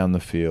pushed down the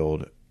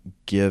field,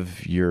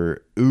 give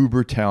your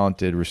uber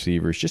talented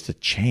receivers just a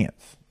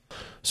chance.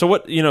 So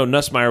what,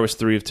 Nussmeier was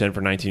 3 of 10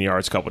 for 19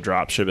 yards, couple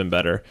drops, should have been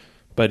better.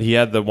 But he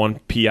had the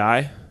 1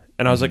 PI,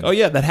 and I was like, oh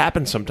yeah, that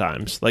happens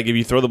sometimes. Like if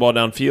you throw the ball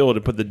downfield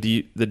and put the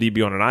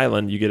DB on an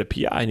island, you get a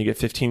PI and you get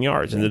 15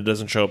 yards, and it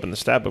doesn't show up in the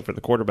stat book for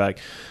the quarterback.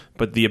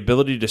 But the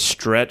ability to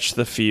stretch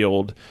the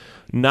field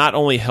not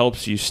only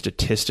helps you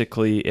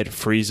statistically, it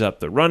frees up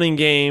the running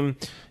game.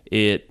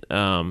 It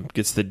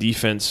gets the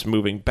defense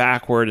moving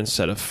backward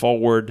instead of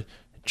forward,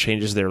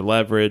 changes their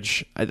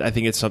leverage. I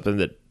think it's something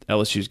that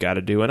LSU's got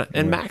to do,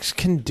 and Max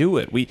can do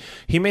it.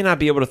 He may not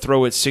be able to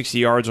throw it 60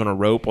 yards on a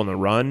rope on the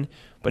run,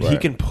 but he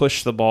can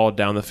push the ball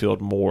down the field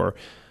more.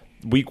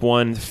 Week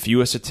 1,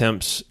 fewest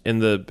attempts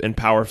in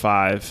Power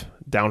 5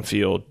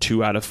 downfield,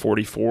 2 out of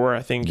 44,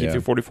 I think. He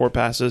threw 44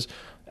 passes.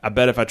 I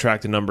bet if I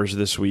track the numbers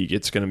this week,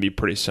 it's going to be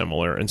pretty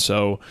similar. And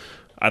so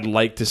I'd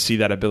like to see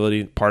that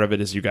ability. Part of it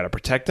is you got to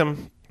protect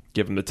him,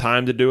 give him the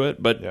time to do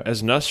it. But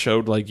as Nuss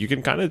showed, like you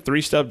can kind of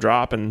 3-step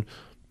drop and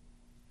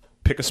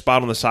pick a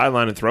spot on the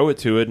sideline and throw it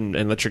to it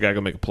and let your guy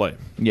go make a play.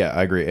 Yeah,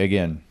 I agree.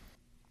 Again,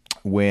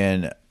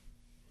 when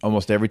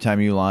almost every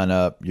time you line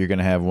up, you're going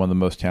to have one of the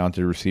most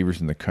talented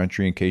receivers in the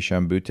country in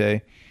Kayshon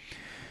Boutte,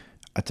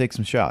 I take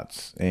some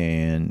shots.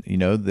 And,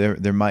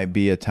 there might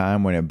be a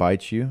time when it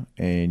bites you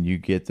and you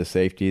get the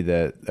safety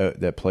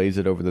that plays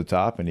it over the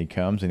top and he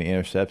comes and he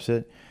intercepts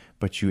it.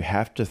 But you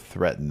have to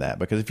threaten that,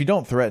 because if you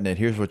don't threaten it,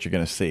 here's what you're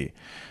going to see.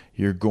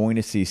 You're going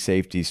to see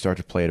safeties start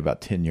to play at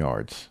about 10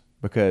 yards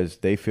because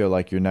they feel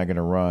like you're not going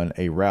to run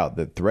a route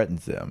that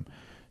threatens them.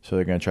 So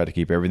they're going to try to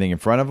keep everything in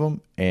front of them.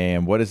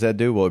 And what does that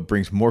do? Well, it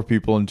brings more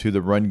people into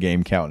the run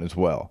game count as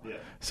well. Yeah.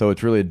 So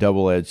it's really a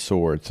double-edged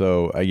sword.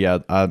 So,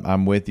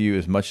 I'm with you.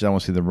 As much as I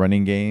want to see the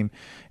running game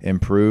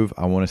improve,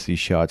 I want to see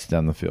shots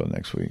down the field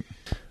next week.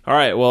 All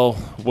right, well,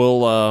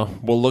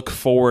 we'll look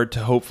forward to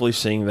hopefully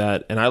seeing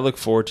that. And I look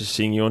forward to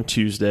seeing you on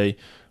Tuesday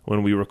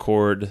when we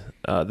record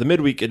the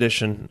midweek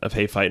edition of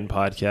Hey Fightin'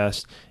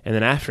 Podcast. And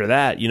then after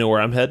that, you know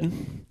where I'm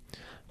heading?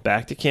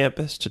 Back to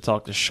campus to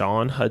talk to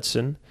Sean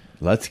Hudson.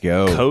 Let's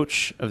go.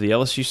 Coach of the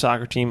LSU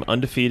soccer team,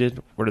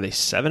 undefeated. What are they,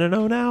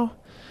 7-0 now?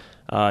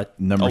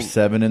 Number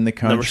 7 in the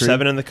country. Number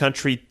 7 in the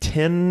country,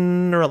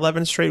 10 or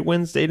 11 straight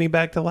wins dating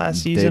back to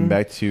last season. Dating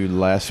back to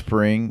last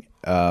spring.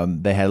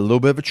 They had a little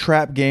bit of a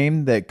trap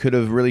game that could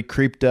have really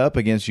creeped up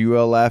against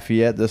UL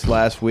Lafayette this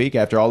last week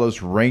after all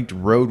those ranked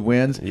road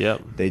wins.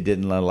 Yep. They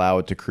didn't allow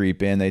it to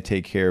creep in. They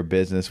take care of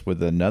business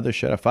with another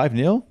shutout,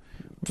 5-0.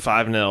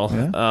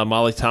 5-0. Yeah.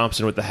 Molly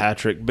Thompson with the hat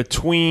trick.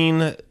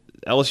 Between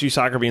LSU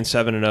soccer being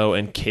 7-0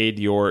 and Cade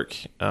York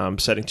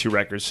setting 2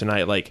 records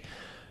tonight,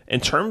 in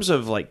terms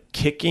of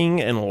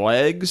kicking and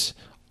legs,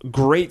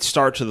 great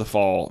start to the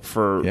fall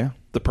for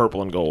the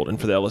purple and gold and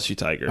for the LSU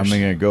Tigers. I'm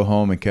going to go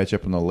home and catch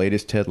up on the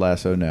latest Ted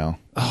Lasso now.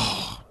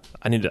 Oh,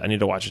 I need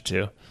to watch it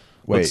too.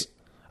 Wait,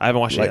 I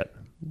haven't watched it yet.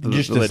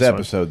 Just this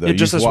episode, though. Yeah,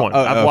 just this one.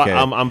 Okay.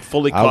 I'm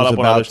fully caught up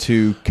on I was others. about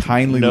to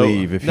kindly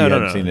leave if you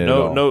haven't seen it at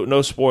all.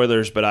 No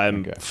spoilers, but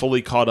I'm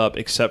fully caught up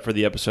except for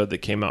the episode that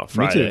came out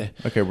Friday. Me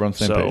too. Okay, we're on the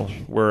same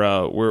page.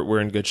 We're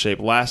in good shape.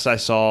 Last I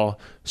saw,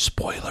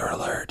 spoiler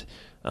alert,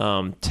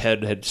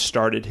 Ted had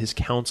started his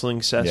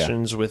counseling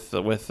sessions with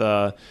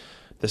the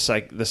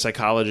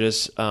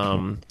psychologist.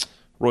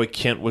 Roy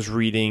Kent was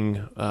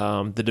reading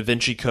the Da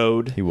Vinci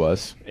Code. He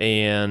was,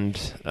 and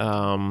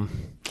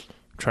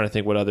trying to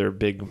think what other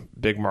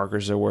big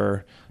markers there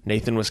were.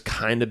 Nathan was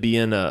kind of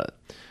being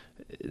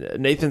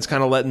Nathan's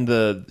kind of letting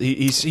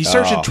he's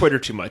searching Twitter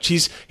too much.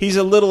 He's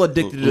a little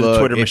addicted to the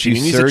Twitter machine.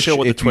 He needs to chill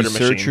with the Twitter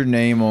machine. If you search your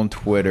name on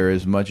Twitter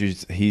as much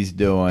as he's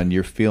doing,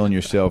 you're feeling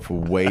yourself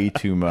way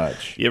too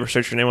much. You ever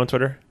search your name on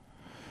Twitter?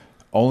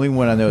 Only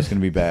when I know it's going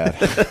to be bad.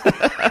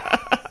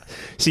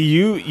 See,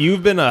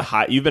 you've been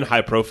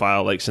high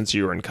profile since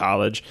you were in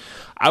college.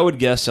 I would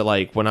guess that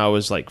when I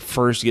was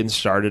first getting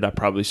started, I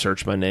probably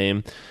searched my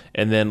name,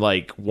 and then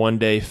one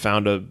day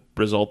found a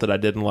result that I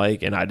didn't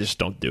like, and I just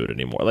don't do it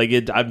anymore.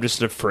 I'm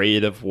just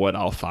afraid of what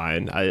I'll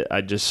find.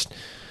 Because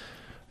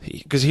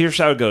here's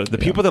how it goes: the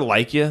people that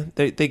like you,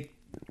 they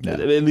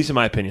at least in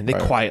my opinion, they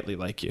quietly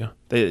like you.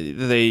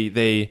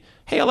 They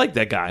hey, I like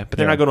that guy, but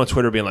they're not going on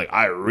Twitter being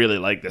I really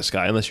like this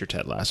guy, unless you're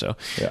Ted Lasso.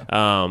 Yeah.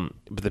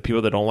 But the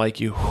people that don't like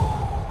you,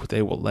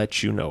 they will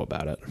let you know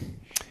about it.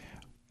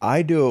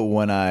 I do it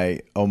when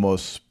I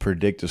almost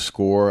predict a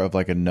score of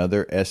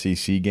another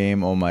SEC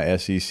game on my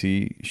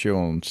SEC show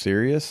on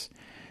Sirius,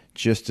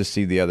 just to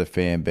see the other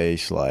fan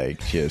base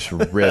just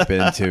rip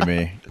into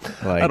me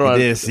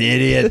this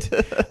idiot.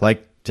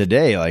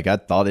 Today, I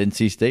thought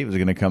NC State was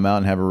going to come out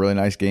and have a really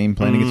nice game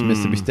playing against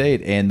Mississippi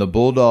State, and the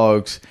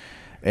Bulldogs.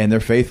 And they're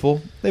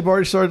faithful. They've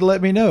already started to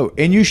let me know.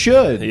 And you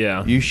should.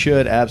 Yeah. You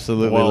should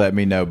absolutely let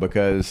me know,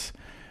 because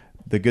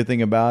the good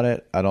thing about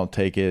it, I don't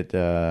take it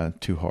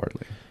too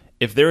hardly.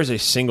 If there is a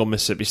single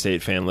Mississippi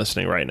State fan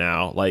listening right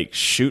now,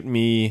 shoot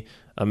me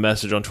a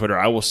message on Twitter.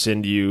 I will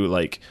send you,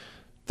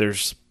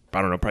 there's,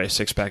 I don't know, probably a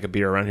 6-pack of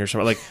beer around here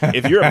somewhere.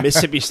 If you're a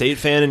Mississippi State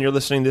fan and you're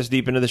listening this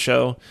deep into the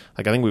show,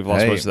 I think we've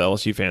lost most of the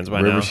LSU fans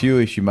by now. Rivers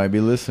Hewish, you might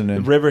be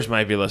listening. Rivers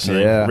might be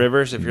listening. Yeah.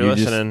 Rivers, if you're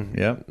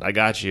listening, I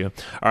got you.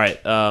 All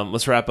right,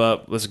 let's wrap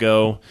up. Let's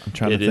go. I'm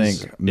trying to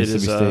think.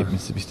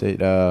 Mississippi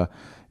State.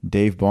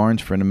 Dave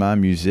Barnes, friend of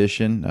mine,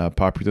 musician,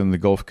 popular on the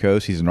Gulf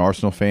Coast. He's an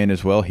Arsenal fan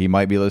as well. He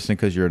might be listening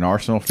because you're an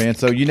Arsenal fan,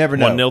 so you never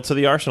know. 1-0 to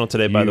the Arsenal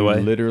today, by the way.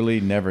 You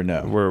literally never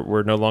know.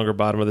 We're no longer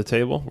bottom of the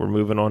table. We're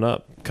moving on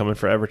up, coming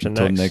for Everton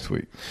next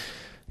week.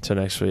 Till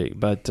next week.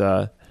 But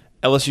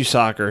LSU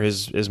soccer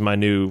is my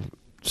new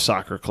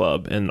soccer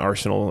club, and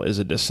Arsenal is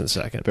a distant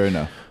second. Fair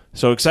enough.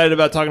 So excited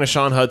about talking to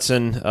Sean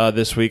Hudson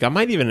this week. I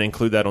might even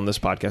include that on this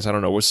podcast. I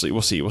don't know. We'll see.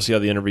 We'll see how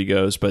the interview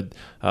goes. But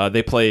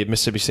they play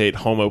Mississippi State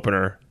home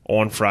opener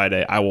on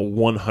Friday. I will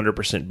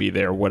 100% be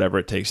there, whatever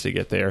it takes to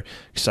get there.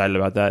 Excited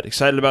about that.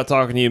 Excited about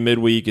talking to you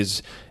midweek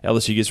as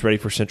LSU gets ready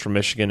for Central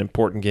Michigan.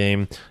 Important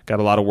game. Got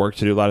a lot of work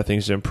to do, a lot of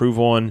things to improve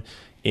on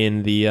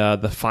in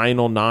the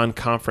final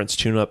non-conference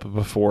tune-up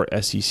before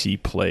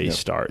SEC play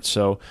starts.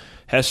 So,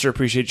 Hester,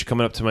 appreciate you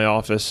coming up to my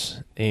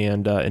office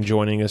and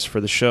joining us for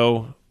the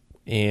show.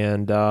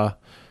 And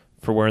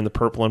for wearing the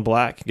purple and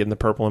black, getting the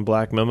purple and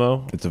black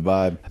memo. It's a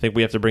vibe. I think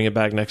we have to bring it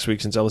back next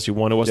week since LSU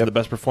won. It wasn't the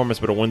best performance,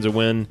 but a win's a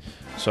win.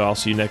 So I'll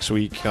see you next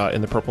week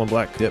in the purple and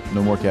black. Yep,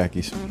 no more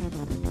khakis.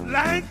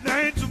 Like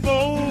nights of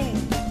old,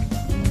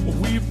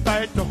 we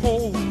fight to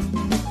hold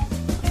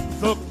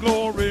the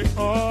glory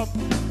of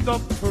the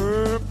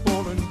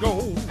purple and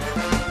gold.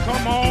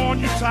 Come on,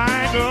 you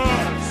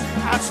Tigers.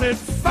 I said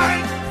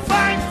fight,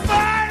 fight,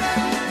 fight.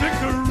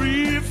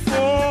 Victory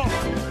for,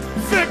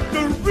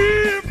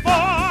 victory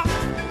for,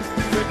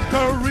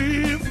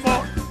 victory for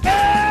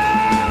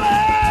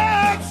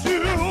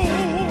LSU.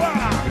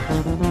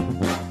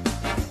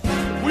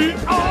 We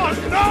are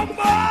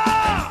number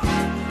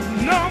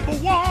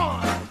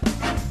one.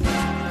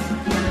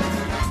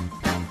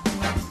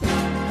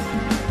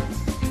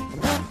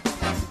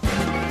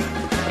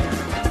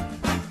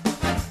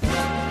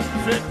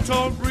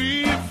 Victory.